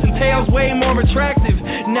high and chasing tails way more attractive.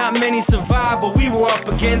 Not many survived, but we were up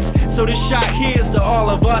against. So this shot here's to all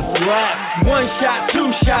of us left. 1 shot,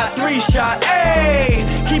 2 shot, 3 shot, ayy.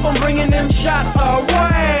 Keep on bringing them shots our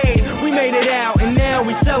way. We made it out and now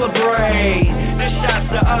we celebrate. This shot's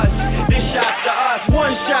to us, this shot's to us. 1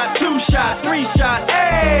 shot, 2 shot, 3 shot,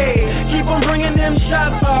 ayy. Keep on bringing them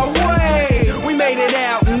shots our way. We made it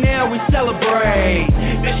out and now we celebrate.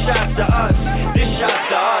 This shot's to us, this shot's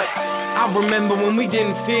to us. I remember when we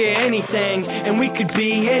didn't fear anything, and we could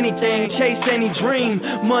be anything, chase any dream.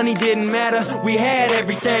 Money didn't matter, we had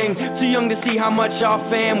everything. Too young to see how much our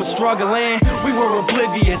fam was struggling. We were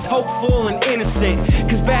oblivious, hopeful and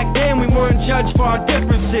innocent, cause back then we weren't judged for our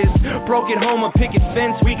differences. Broke at home, a picket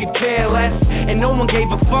fence, we could care less, and no one gave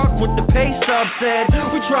a fuck what the pay stub said.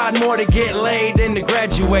 We tried more to get laid than to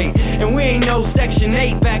graduate, and we ain't no Section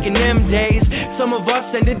 8 back in them days. Some of us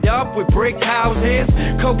ended up with brick houses,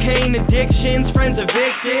 cocaine addictions, friends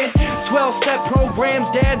evicted, 12-step programs,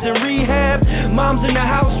 dads in rehab, moms in the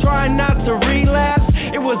house trying not to relapse.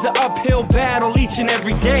 It was an uphill battle each and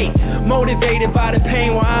every day, motivated by the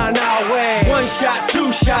pain, we're on our way. 1 shot,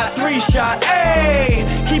 2 shot, 3 shot, ayy.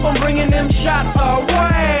 Keep on bringing them shots our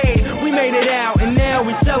way. We made it out and now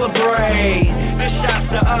we celebrate. This shot's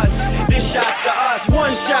to us, this shot's to us.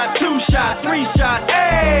 1 shot, 2 shot, 3 shot,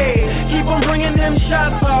 hey. Keep on bringing them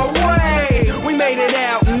shots our way. We made it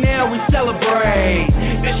out and now we celebrate.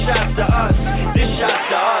 This shot's to us, this shot's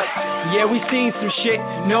to us. Yeah, we seen some shit,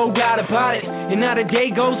 no doubt about it. And now the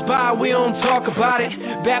day goes by, we don't talk about it.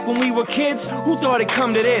 Back when we were kids, who thought it'd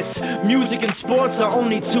come to this? Music and sports are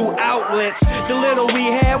only 2 outlets. The little we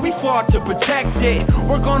had, we fought to protect it.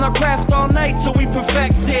 Work on our craft all night till we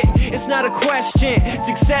perfect it. It's not a question,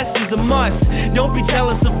 success is a must. Don't be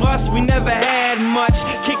jealous of us, we never had much.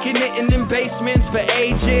 Kicking it in them basements for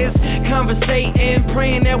ages. Conversating,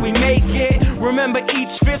 praying that we make it. Remember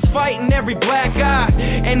each fist fight and every black eye.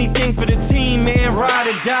 Anything for the team, man, ride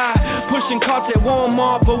or die. Pushing carts at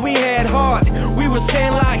Walmart, but we had heart. We were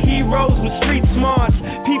saying like heroes with street smarts.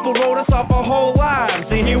 People wrote us off our whole lives,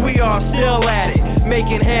 and here we are still at it,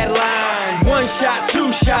 making headlines. 1 shot,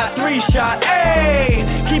 2 shot, 3 shot, hey.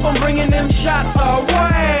 Keep on bringing them shots our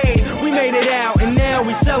way. We made it out, and now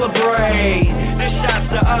we celebrate. This shot's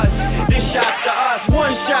to us, this shot's to us.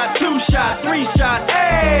 1 shot, 2 shot, 3 shot,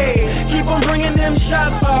 hey. Keep on bringing them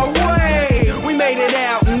shots our way. We made it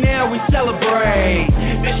out, and now we celebrate.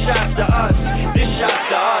 This shot's to us, this shot's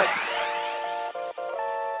to us.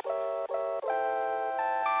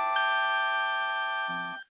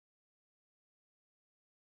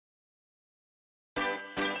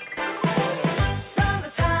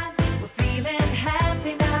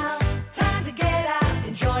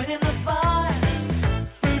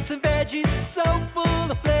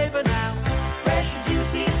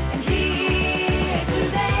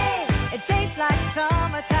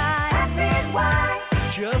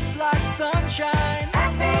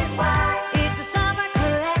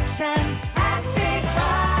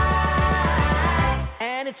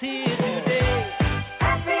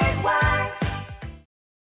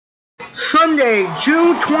 Sunday,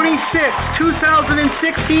 June 26,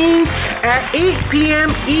 2016 at 8 p.m.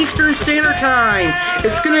 Eastern Standard Time.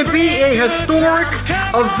 It's going to be a historic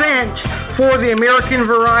event for the American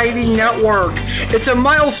Variety Network. It's a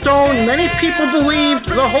milestone many people believed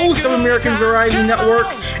the host of American Variety Network,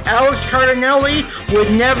 Alex Cardinale, would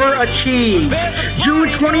never achieve. June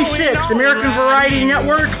 26th, American Variety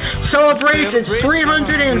Network celebrates its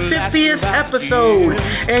 350th episode,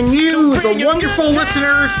 and you, the wonderful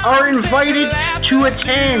listeners, are invited to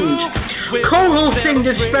attend. Co-hosting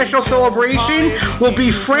this special celebration will be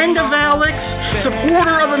friend of Alex,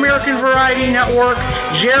 supporter of American Variety Network,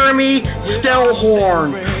 Jeremy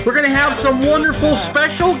Stellhorn. We're going to have some wonderful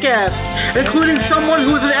special guests, including someone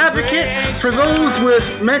who's an advocate for those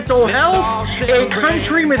with mental health, a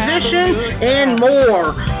country musician, and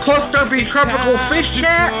more. Plus, there'll be tropical fish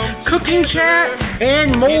chat, cooking chat,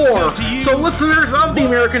 and more. So listeners of the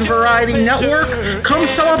American Variety Network, come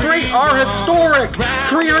celebrate our historic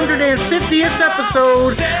 350th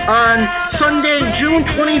episode on Sunday, June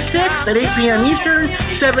 26th at 8 p.m. Eastern,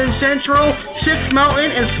 7 Central, 6 Mountain,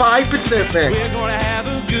 and 5 Pacific. We're gonna have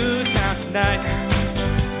a good time tonight.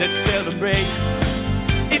 Let's celebrate.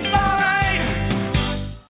 It's alright.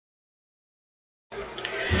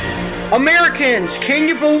 Americans, can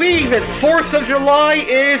you believe that 4th of July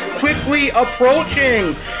is quickly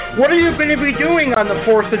approaching? What are you going to be doing on the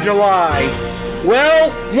 4th of July?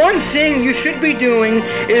 Well, one thing you should be doing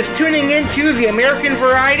is tuning into the American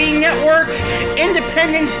Variety Network's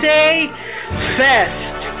Independence Day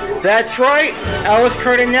Fest. That's right, Alex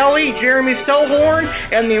Cardinale, Jeremy Stellhorn,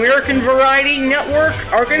 and the American Variety Network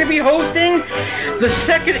are going to be hosting the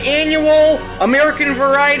 2nd annual American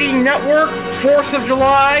Variety Network 4th of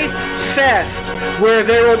July Fest, where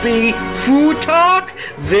there will be food talk,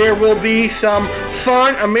 there will be some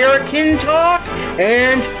fun American talk,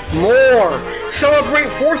 and more. Celebrate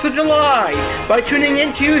 4th of July by tuning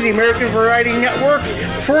into the American Variety Network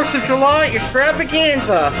 4th of July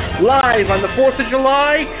Extravaganza, live on the 4th of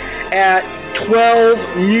July at 12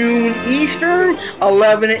 noon Eastern,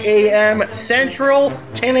 11 a.m. Central,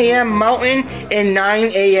 10 a.m. Mountain, and 9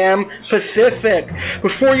 a.m. Pacific.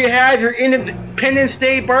 Before you have your Independence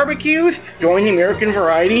Day barbecues, join the American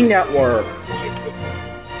Variety Network.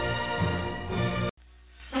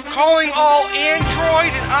 Calling all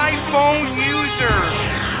Android and iPhone users,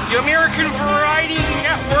 the American Variety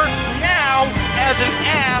Network now has an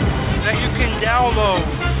app that you can download.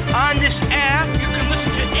 On this app, you can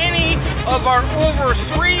listen to any of our over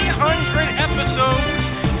 300 episodes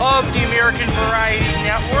of the American Variety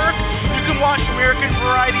Network. You can watch American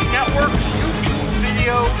Variety Network's YouTube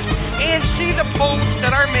videos and see the posts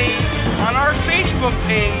that are made on our Facebook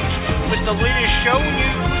page with the latest show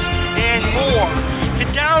news and more. To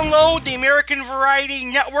download the American Variety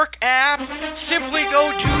Network app, simply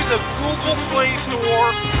go to the Google Play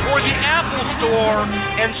Store or the Apple Store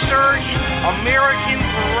and search American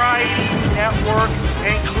Variety Network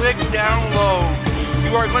and click download.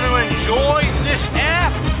 You are going to enjoy this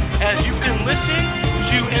app as you can listen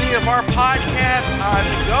to any of our podcasts on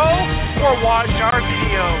the go or watch our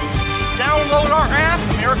videos. Download our app,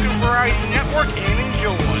 American Variety Network, and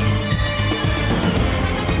enjoy.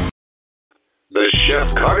 The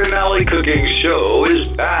Chef Cardinale Cooking Show is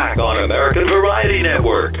back on American Variety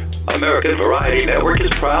Network. American Variety Network is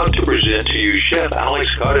proud to present to you Chef Alex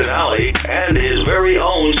Cardinale and his very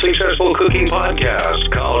own successful cooking podcast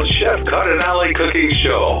called Chef Cardinale Cooking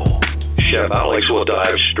Show. Chef Alex will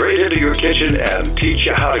dive straight into your kitchen and teach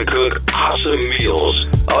you how to cook awesome meals.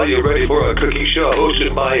 Are you ready for a cooking show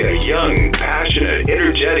hosted by a young, passionate,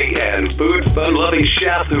 energetic, and food fun-loving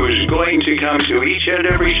chef who is going to come to each and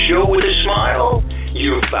every show with a smile?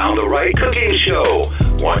 You've found the right cooking show.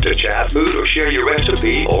 Want to chat food or share your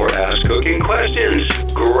recipe or ask cooking questions?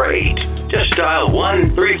 Great. Just dial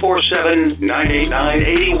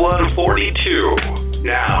 1-347-989-8142.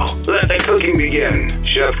 Now, let the cooking begin.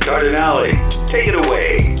 Chef Cardinale, take it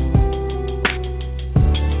away.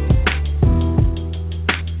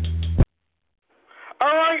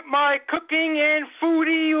 All right, my cooking and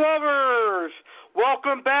foodie lovers.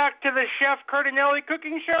 Welcome back to the Chef Cardinale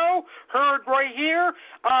Cooking Show, heard right here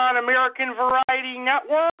on American Variety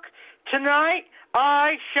Network. Tonight,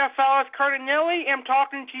 I, Chef Alex Cardinale, am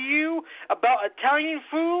talking to you about Italian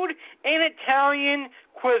food and Italian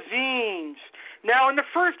cuisines. Now, in the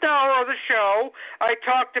first hour of the show, I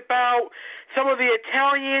talked about some of the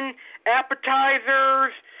Italian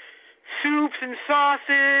appetizers, soups and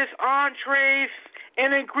sauces, entrees,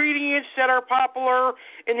 and ingredients that are popular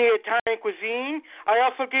in the Italian cuisine. I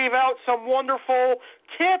also gave out some wonderful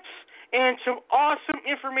tips and some awesome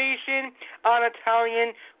information on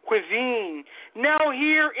Italian cuisine. Now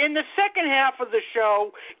here in the second half of the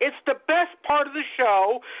show, it's the best part of the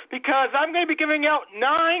show because I'm going to be giving out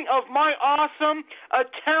 9 of my awesome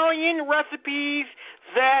Italian recipes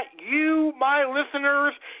that you, my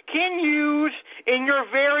listeners, can use in your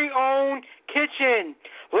very own kitchen.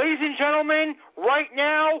 Ladies and gentlemen, right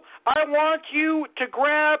now, I want you to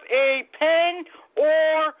grab a pen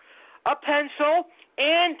or a pencil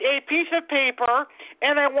and a piece of paper,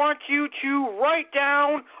 and I want you to write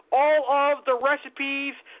down all of the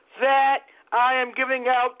recipes that I am giving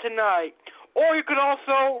out tonight. Or you could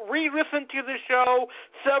also re-listen to the show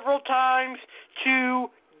several times to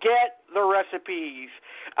get the recipes.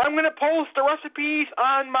 I'm going to post the recipes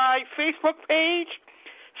on my Facebook page,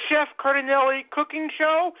 Chef Cardinale Cooking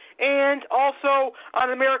Show, and also on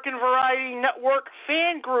American Variety Network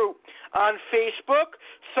fan group on Facebook,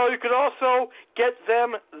 so you could also get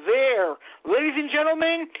them there. Ladies and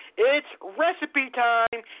gentlemen, it's recipe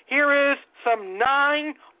time. Here is some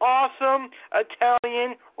 9 awesome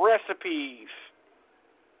Italian recipes.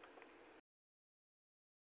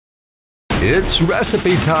 It's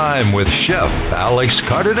recipe time with Chef Alex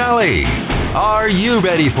Cardinale. Are you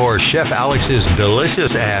ready for Chef Alex's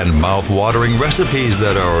delicious and mouth-watering recipes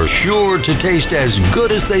that are sure to taste as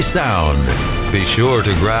good as they sound? Be sure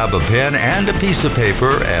to grab a pen and a piece of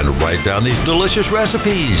paper and write down these delicious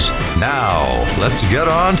recipes. Now, let's get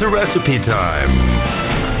on to recipe time.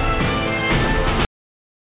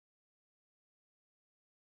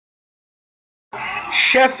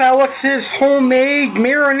 Chef Alex's homemade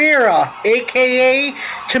marinara, a.k.a.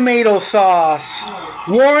 tomato sauce.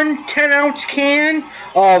 1 10-ounce can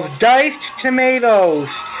of diced tomatoes.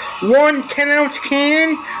 1 10-ounce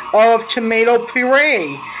can of tomato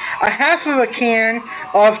puree. A half of a can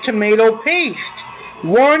of tomato paste.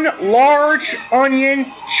 1 large onion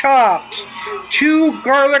chopped. 2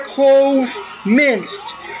 garlic cloves minced.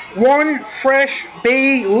 1 fresh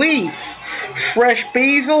bay leaf. Fresh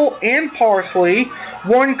basil and parsley.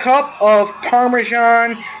 1 cup of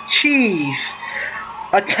Parmesan cheese.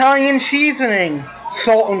 Italian seasoning.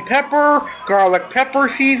 Salt and pepper, garlic pepper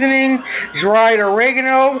seasoning, dried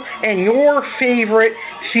oregano, and your favorite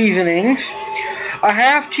seasonings. A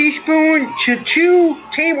half teaspoon to 2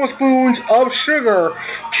 tablespoons of sugar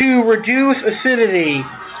to reduce acidity.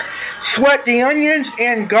 Sweat the onions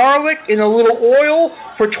and garlic in a little oil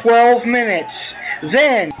for 12 minutes.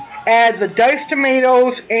 Then add the diced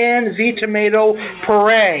tomatoes and the tomato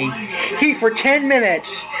puree. Heat for 10 minutes.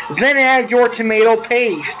 Then add your tomato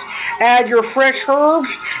paste. Add your fresh herbs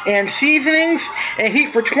and seasonings and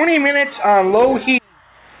heat for 20 minutes on low heat.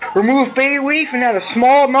 Remove bay leaf and add a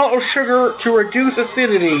small amount of sugar to reduce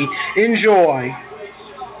acidity. Enjoy.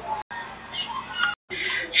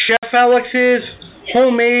 Chef Alex's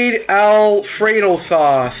homemade Alfredo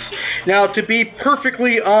sauce. Now, to be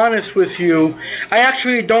perfectly honest with you, I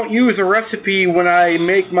actually don't use a recipe when I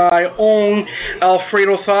make my own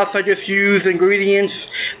Alfredo sauce. I just use ingredients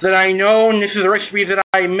that I know, and this is a recipe that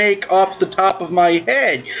I make off the top of my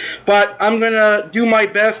head. But I'm going to do my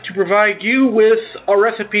best to provide you with a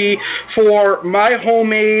recipe for my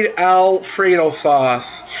homemade Alfredo sauce.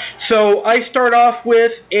 So I start off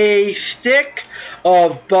with a stick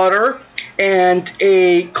of butter and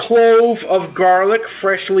a clove of garlic,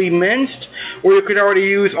 freshly minced, or you could already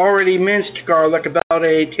use already minced garlic, about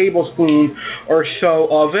a tablespoon or so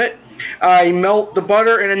of it. I melt the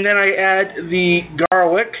butter and then I add the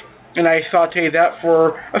garlic, and I saute that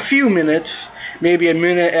for a few minutes, maybe a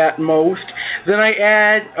minute at most. Then I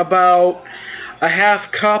add about a half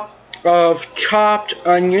cup of chopped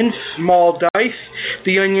onions, small dice.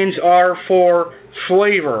 The onions are for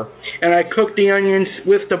flavor, and I cook the onions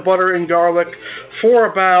with the butter and garlic for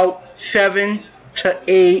about 7 to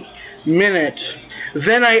 8 minutes.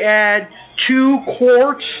 Then I add 2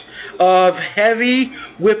 quarts of heavy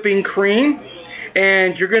whipping cream,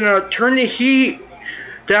 and you're going to turn the heat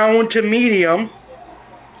down to medium,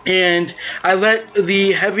 and I let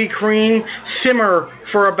the heavy cream simmer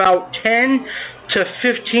for about 10 to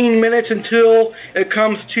 15 minutes until it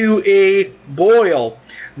comes to a boil.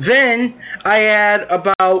 Then I add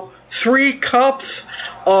about 3 cups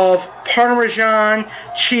of Parmesan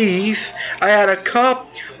cheese. I add a cup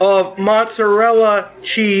of mozzarella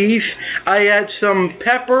cheese. I add some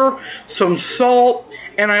pepper, some salt,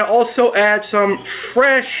 and I also add some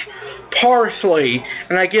fresh parsley,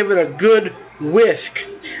 and I give it a good whisk.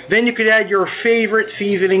 Then you could add your favorite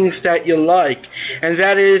seasonings that you like, and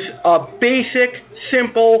that is a basic,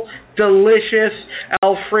 simple, delicious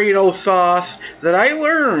Alfredo sauce that I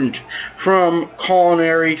learned from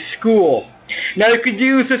culinary school. Now you could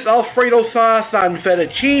use this Alfredo sauce on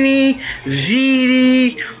fettuccine,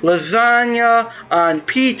 ziti, lasagna, on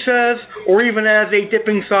pizzas, or even as a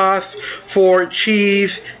dipping sauce for cheese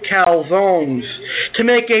calzones. To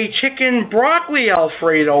make a chicken broccoli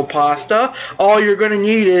Alfredo pasta, all you're going to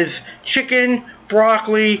need is chicken,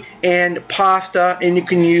 broccoli, and pasta, and you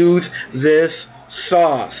can use this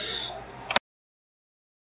sauce.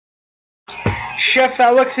 Chef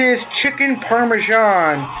Alex's Chicken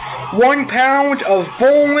Parmesan. 1 pound of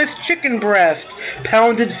boneless chicken breast,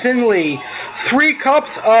 pounded thinly. 3 cups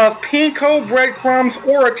of panko breadcrumbs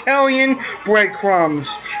or Italian breadcrumbs.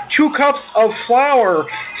 2 cups of flour,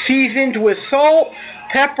 seasoned with salt,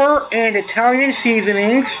 pepper, and Italian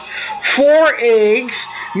seasonings. 4 eggs.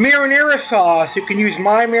 Marinara sauce. You can use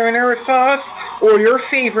my marinara sauce or your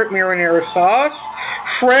favorite marinara sauce.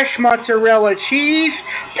 Fresh mozzarella cheese,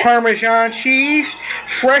 Parmesan cheese,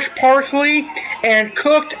 fresh parsley, and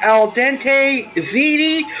cooked al dente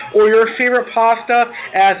ziti or your favorite pasta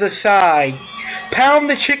as a side. Pound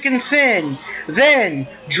the chicken thin. Then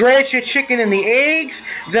dredge the chicken in the eggs,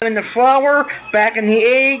 then in the flour, back in the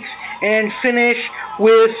eggs, and finish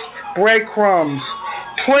with breadcrumbs.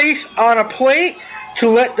 Place on a plate to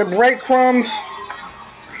let the breadcrumbs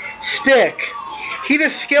stick. Heat a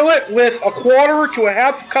skillet with a quarter to a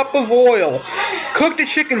half cup of oil. Cook the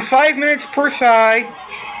chicken 5 minutes per side,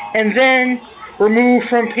 and then remove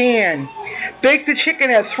from pan. Bake the chicken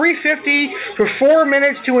at 350 for 4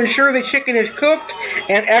 minutes to ensure the chicken is cooked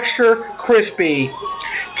and extra crispy.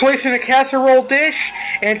 Place in a casserole dish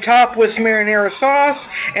and top with marinara sauce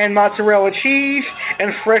and mozzarella cheese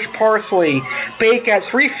and fresh parsley. Bake at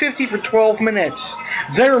 350 for 12 minutes.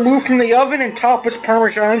 Then remove from the oven and top with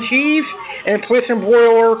Parmesan cheese and place in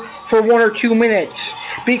broiler for 1 or 2 minutes.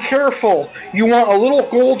 Be careful, you want a little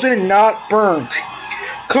golden, not burnt.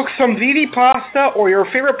 Cook some ziti pasta or your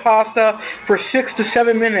favorite pasta for 6 to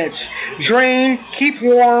 7 minutes. Drain, keep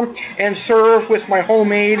warm, and serve with my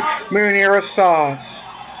homemade marinara sauce.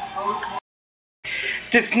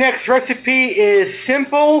 This next recipe is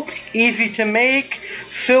simple, easy to make,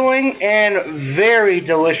 filling, and very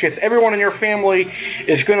delicious. Everyone in your family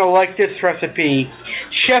is going to like this recipe.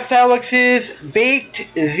 Chef Alex's Baked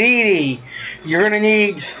Ziti. You're going to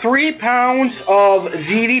need 3 pounds of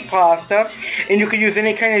ziti pasta, and you can use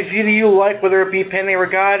any kind of ziti you like, whether it be penne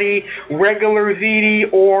rigati, regular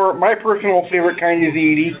ziti, or my personal favorite kind of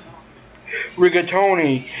ziti,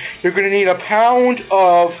 rigatoni. You're going to need 1 pound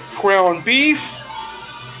of ground beef,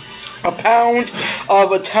 1 pound of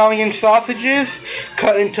Italian sausages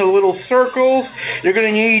cut into little circles. You're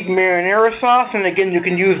going to need marinara sauce, and again, you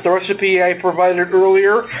can use the recipe I provided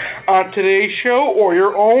earlier on today's show or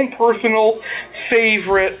your own personal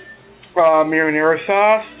favorite marinara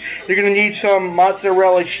sauce. You're going to need some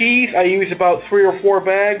mozzarella cheese. I use about 3 or 4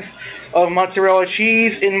 bags of mozzarella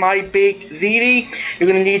cheese in my baked ziti. You're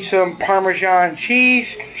going to need some Parmesan cheese,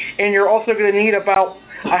 and you're also going to need about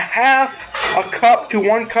a half a cup to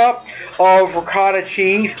 1 cup of ricotta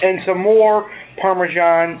cheese and some more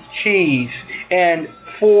Parmesan cheese and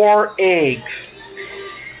 4 eggs.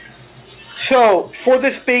 So, for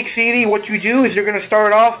this baked ziti, what you do is you're going to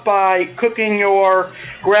start off by cooking your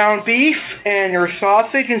ground beef and your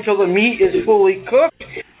sausage until the meat is fully cooked.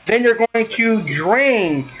 Then you're going to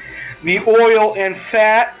drain the oil and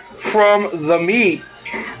fat from the meat.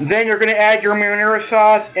 Then you're going to add your marinara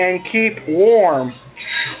sauce and keep warm.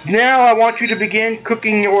 Now I want you to begin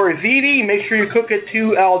cooking your ziti. Make sure you cook it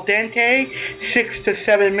to al dente, 6 to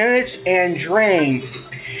 7 minutes, and drain.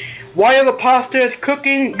 While the pasta is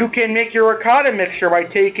cooking, you can make your ricotta mixture by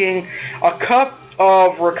taking a cup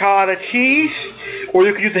of ricotta cheese, or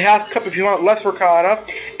you could use a half cup if you want less ricotta,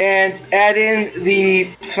 and add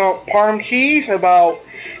in some Parm cheese, about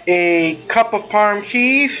a cup of Parm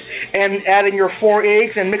cheese, and add in your 4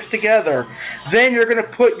 eggs and mix together. Then you're going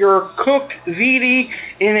to put your cooked ziti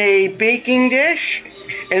in a baking dish,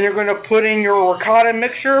 and you're going to put in your ricotta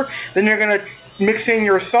mixture. Then you're going to mix in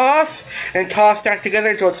your sauce and toss that together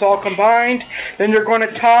until it's all combined. Then you're going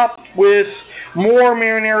to top with more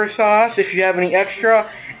marinara sauce if you have any extra,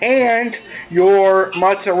 and your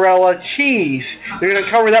mozzarella cheese. You're going to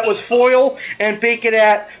cover that with foil and bake it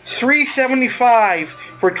at 375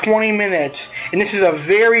 for 20 minutes. And this is a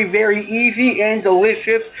very, very easy and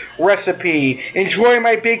delicious recipe. Enjoy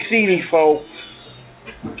my baked ziti, folks.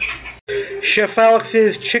 Chef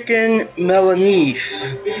Alex's Chicken Milanese.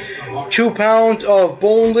 2 pounds of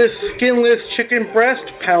boneless, skinless chicken breast,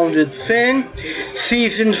 pounded thin,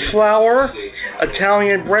 seasoned flour,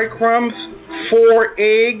 Italian breadcrumbs, 4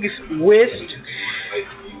 eggs whisked,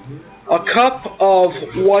 a cup of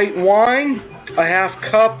white wine, a half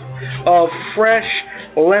cup of fresh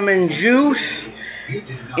lemon juice,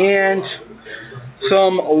 and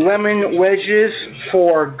some lemon wedges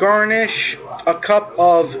for garnish, a cup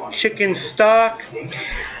of chicken stock,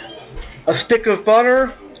 a stick of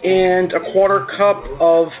butter, and a 1/4 cup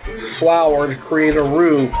of flour to create a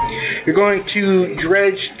roux. You're going to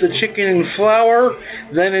dredge the chicken in flour,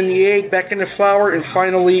 then in the egg, back in the flour, and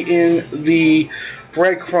finally in the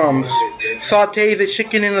breadcrumbs. Saute the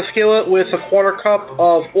chicken in the skillet with a 1/4 cup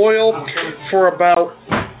of oil for about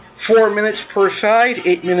 4 minutes per side,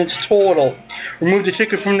 8 minutes total. Remove the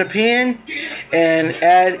chicken from the pan and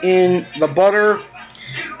add in the butter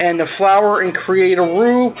and the flour and create a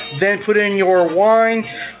roux. Then put in your wine,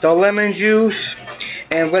 the lemon juice,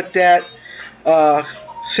 and let that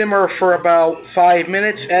simmer for about 5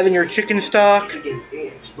 minutes. Add in your chicken stock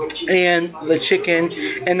and the chicken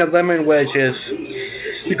and the lemon wedges.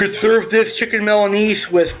 You could serve this chicken Milanese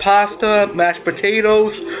with pasta, mashed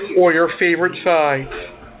potatoes, or your favorite sides.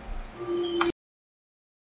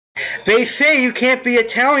 They say you can't be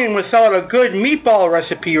Italian without a good meatball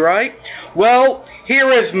recipe, right? Well,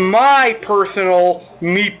 here is my personal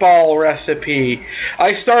meatball recipe.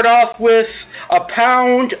 I start off with a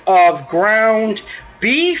pound of ground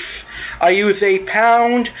beef. I use a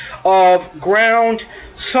pound of ground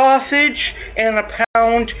sausage and a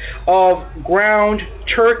pound of ground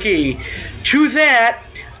turkey. To that,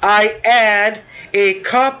 I add a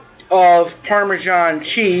cup of Parmesan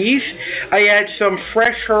cheese. I add some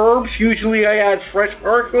fresh herbs. Usually I add fresh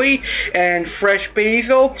parsley and fresh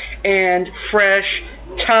basil and fresh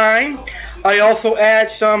thyme. I also add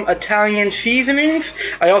some Italian seasonings.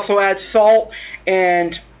 I also add salt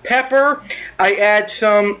and pepper. I add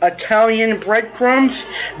some Italian breadcrumbs,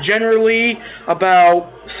 generally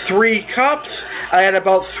about 3 cups. I add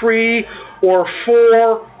about 3 or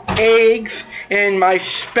 4 eggs, and my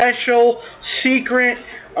special secret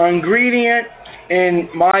ingredient in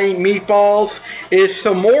my meatballs is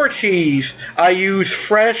some more cheese. I use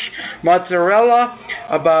fresh mozzarella,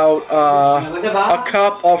 about a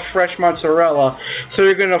cup of fresh mozzarella. So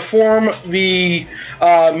you're going to form the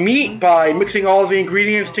meat by mixing all the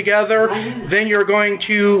ingredients together. Then you're going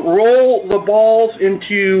to roll the balls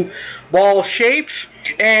into ball shapes.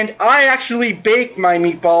 And I actually bake my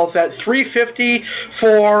meatballs at 350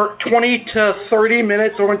 for 20 to 30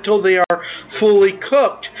 minutes or until they are fully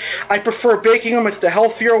cooked. I prefer baking them. It's the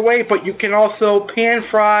healthier way, but you can also pan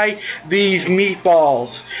fry these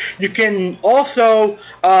meatballs. You can also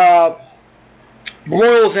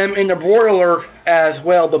broil them in the broiler as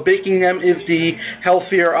well, but baking them is the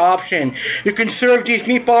healthier option. You can serve these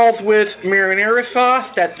meatballs with marinara sauce,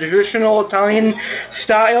 that traditional Italian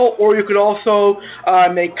style, or you could also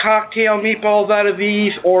make cocktail meatballs out of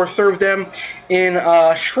these, or serve them in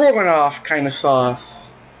stroganoff kind of sauce.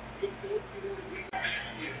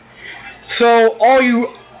 So all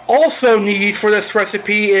also need for this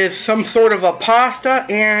recipe is some sort of a pasta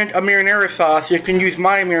and a marinara sauce. You can use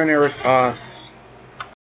my marinara sauce.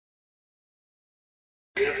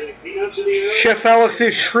 Chef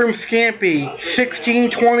Alex's shrimp scampi,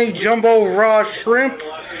 1620 jumbo raw shrimp,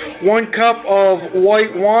 1 cup of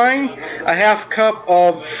white wine, a half cup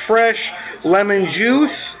of fresh lemon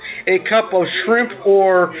juice, a cup of shrimp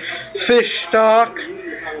or fish stock,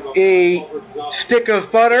 a stick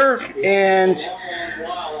of butter, and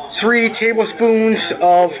 3 tablespoons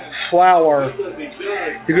of flour.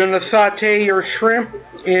 You're going to saute your shrimp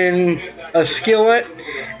in a skillet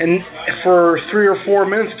and for 3 or 4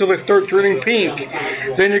 minutes till they start turning pink.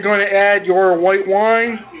 Then you're going to add your white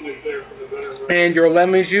wine and your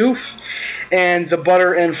lemon juice and the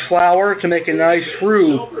butter and flour to make a nice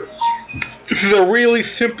roux. This is a really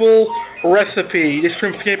simple recipe. This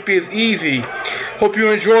shrimp scampi is easy. Hope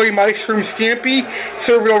you enjoy my shrimp scampi.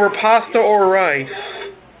 Serve it over pasta or rice.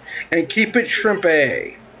 And keep it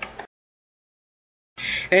shrimp-a.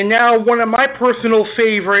 And now one of my personal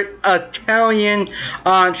favorite Italian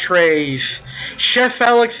entrees, Chef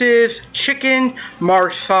Alex's chicken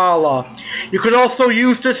Marsala. You could also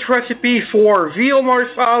use this recipe for veal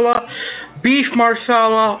Marsala, beef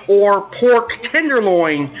Marsala, or pork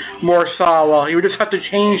tenderloin Marsala. You would just have to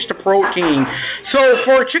change the protein. So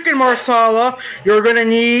for chicken Marsala, you're going to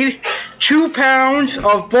need 2 pounds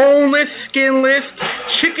of boneless, skinless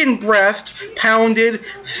chicken breast pounded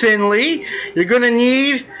thinly. You're going to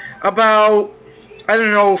need about,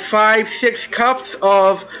 5-6 cups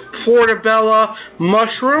of portobello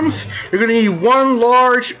mushrooms. You're going to need 1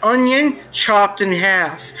 large onion chopped in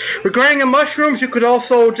half. Regarding the mushrooms, you could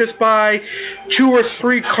also just buy 2 or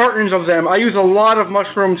 3 cartons of them. I use a lot of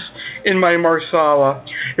mushrooms in my Marsala.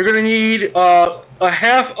 You're going to need a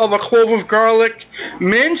half of a clove of garlic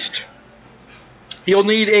minced. You'll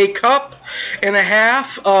need a cup and a half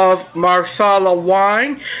of Marsala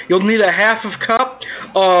wine. You'll need a half of cup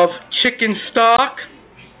of chicken stock.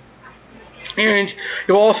 And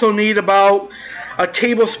you'll also need about a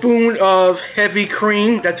tablespoon of heavy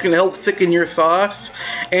cream. That's going to help thicken your sauce.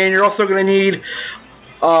 And you're also going to need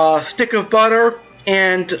a stick of butter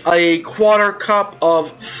and a 1/4 cup of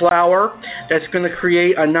flour. That's going to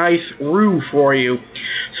create a nice roux for you.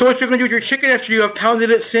 So what you're going to do with your chicken after you have pounded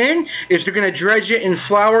it thin is you're going to dredge it in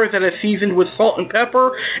flour that is seasoned with salt and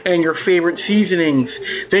pepper and your favorite seasonings.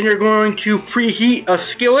 Then you're going to preheat a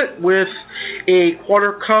skillet with a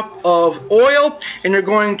 1/4 cup of oil, and you're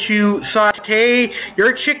going to saute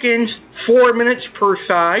your chickens 4 minutes per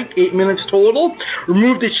side, 8 minutes total.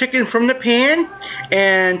 Remove the chicken from the pan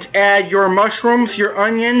and add your mushrooms, your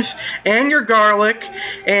onions, and your garlic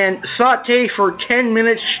and saute for 10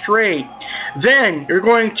 minutes straight. Then you're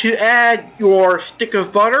going to add your stick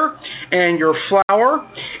of butter and your flour,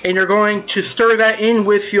 and you're going to stir that in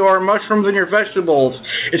with your mushrooms and your vegetables.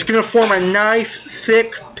 It's going to form a nice,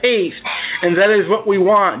 thick paste, and that is what we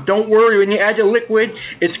want. Don't worry, when you add the liquid,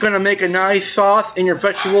 it's going to make a nice sauce, and your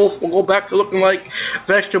vegetables will go back to looking like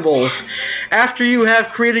vegetables. After you have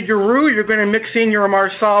created your roux, you're going to mix in your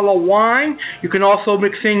Marsala wine. You can also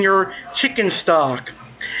mix in your chicken stock.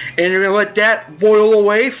 And you're going to let that boil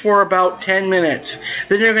away for about 10 minutes.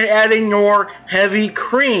 Then you're going to add in your heavy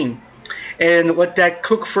cream and let that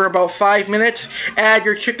cook for about 5 minutes. Add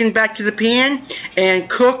your chicken back to the pan and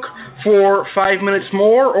cook for 5 minutes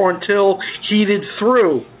more or until heated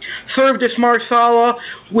through. Serve this Marsala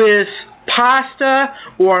with pasta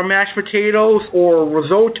or mashed potatoes or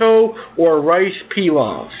risotto or rice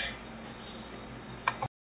pilaf.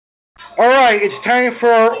 Alright, it's time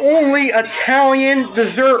for our only Italian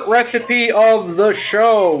dessert recipe of the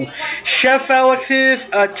show. Chef Alex's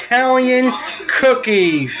Italian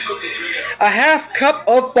cookies. A half cup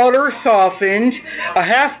of butter softened, a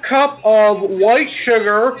half cup of white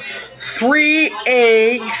sugar, 3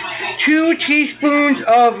 eggs, 2 teaspoons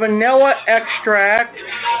of vanilla extract,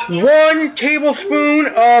 1 tablespoon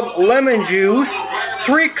of lemon juice,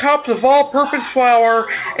 3 cups of all-purpose flour,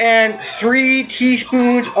 and 3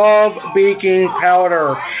 teaspoons of baking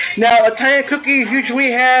powder. Now, Italian cookies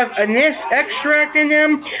usually have anise extract in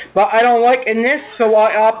them, but I don't like anise, so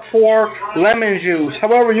I opt for lemon juice.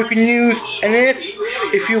 However, you can use anise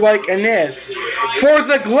if you like anise. For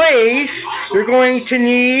the glaze, you're going to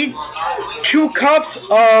need 2 cups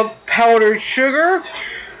of powdered sugar,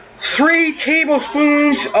 3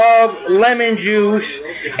 tablespoons of lemon juice,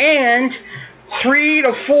 and 3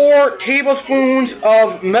 to 4 tablespoons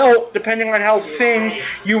of milk, depending on how thin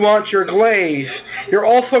you want your glaze. You're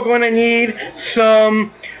also going to need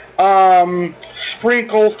some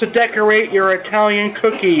sprinkles to decorate your Italian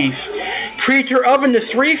cookies. Preheat your oven to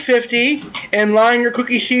 350 and line your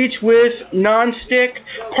cookie sheets with non-stick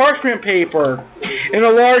parchment paper. In a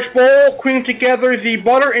large bowl, cream together the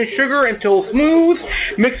butter and sugar until smooth.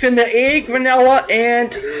 Mix in the egg, vanilla,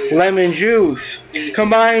 and lemon juice.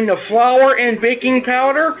 Combine the flour and baking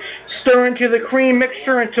powder. Stir into the cream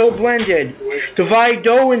mixture until blended. Divide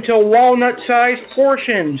dough into walnut-sized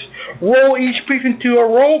portions. Roll each piece into a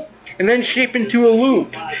rope and then shape into a loop.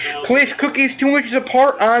 Place cookies 2 inches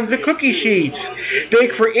apart on the cookie sheets. Bake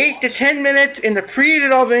for 8 to 10 minutes in the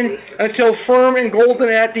preheated oven until firm and golden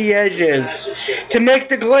at the edges. To make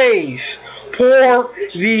the glaze, pour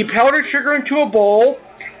the powdered sugar into a bowl.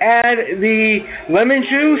 Add the lemon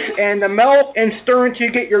juice and the milk and stir until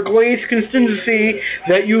you get your glaze consistency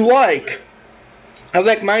that you like. I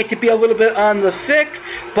like mine to be a little bit on the thick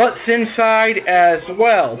but thin side as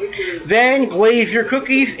well. Then glaze your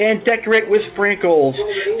cookies and decorate with sprinkles.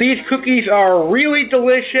 These cookies are really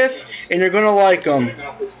delicious and you're going to like them.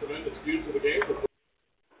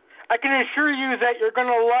 I can assure you that you're going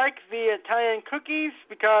to like the Italian cookies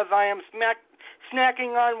because I am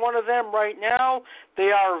snacking on one of them right now.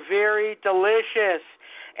 They are very delicious.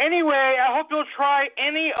 Anyway, I hope you'll try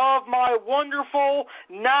any of my wonderful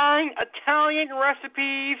 9 Italian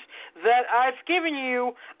recipes that I've given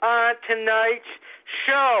you on tonight's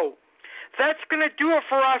show. That's going to do it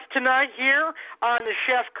for us tonight here on the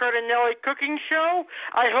Chef Cardinale Cooking Show.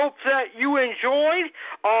 I hope that you enjoyed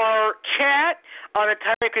our chat on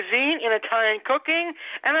Italian cuisine and Italian cooking,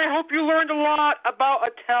 and I hope you learned a lot about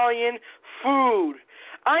Italian food.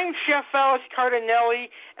 I'm Chef Alex Cardinale,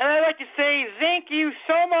 and I'd like to say thank you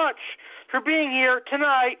so much for being here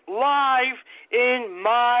tonight live in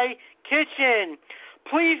my kitchen.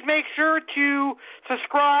 Please make sure to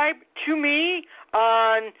subscribe to me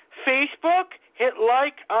on Facebook. Hit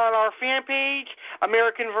like on our fan page,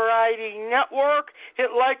 American Variety Network.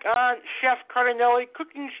 Hit like on Chef Cardinale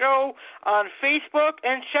Cooking Show on Facebook,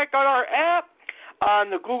 and check out our app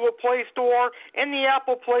on the Google Play Store and the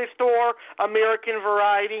Apple Play Store, American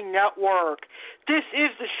Variety Network. This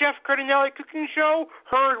is the Chef Cardinale Cooking Show,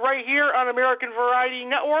 heard right here on American Variety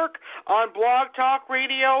Network, on Blog Talk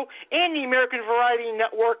Radio, and the American Variety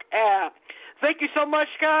Network app. Thank you so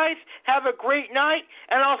much, guys. Have a great night,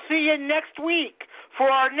 and I'll see you next week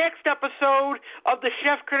for our next episode of the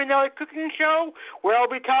Chef Cardinale Cooking Show, where I'll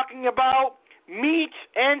be talking about meat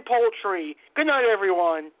and poultry. Good night,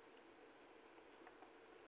 everyone.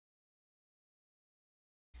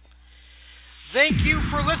 Thank you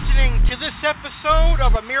for listening to this episode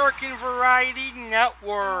of American Variety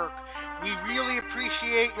Network. We really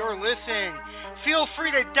appreciate your listen. Feel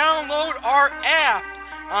free to download our app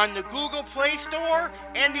on the Google Play Store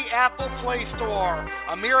and the Apple Play Store,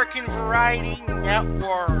 American Variety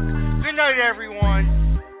Network. Good night, everyone.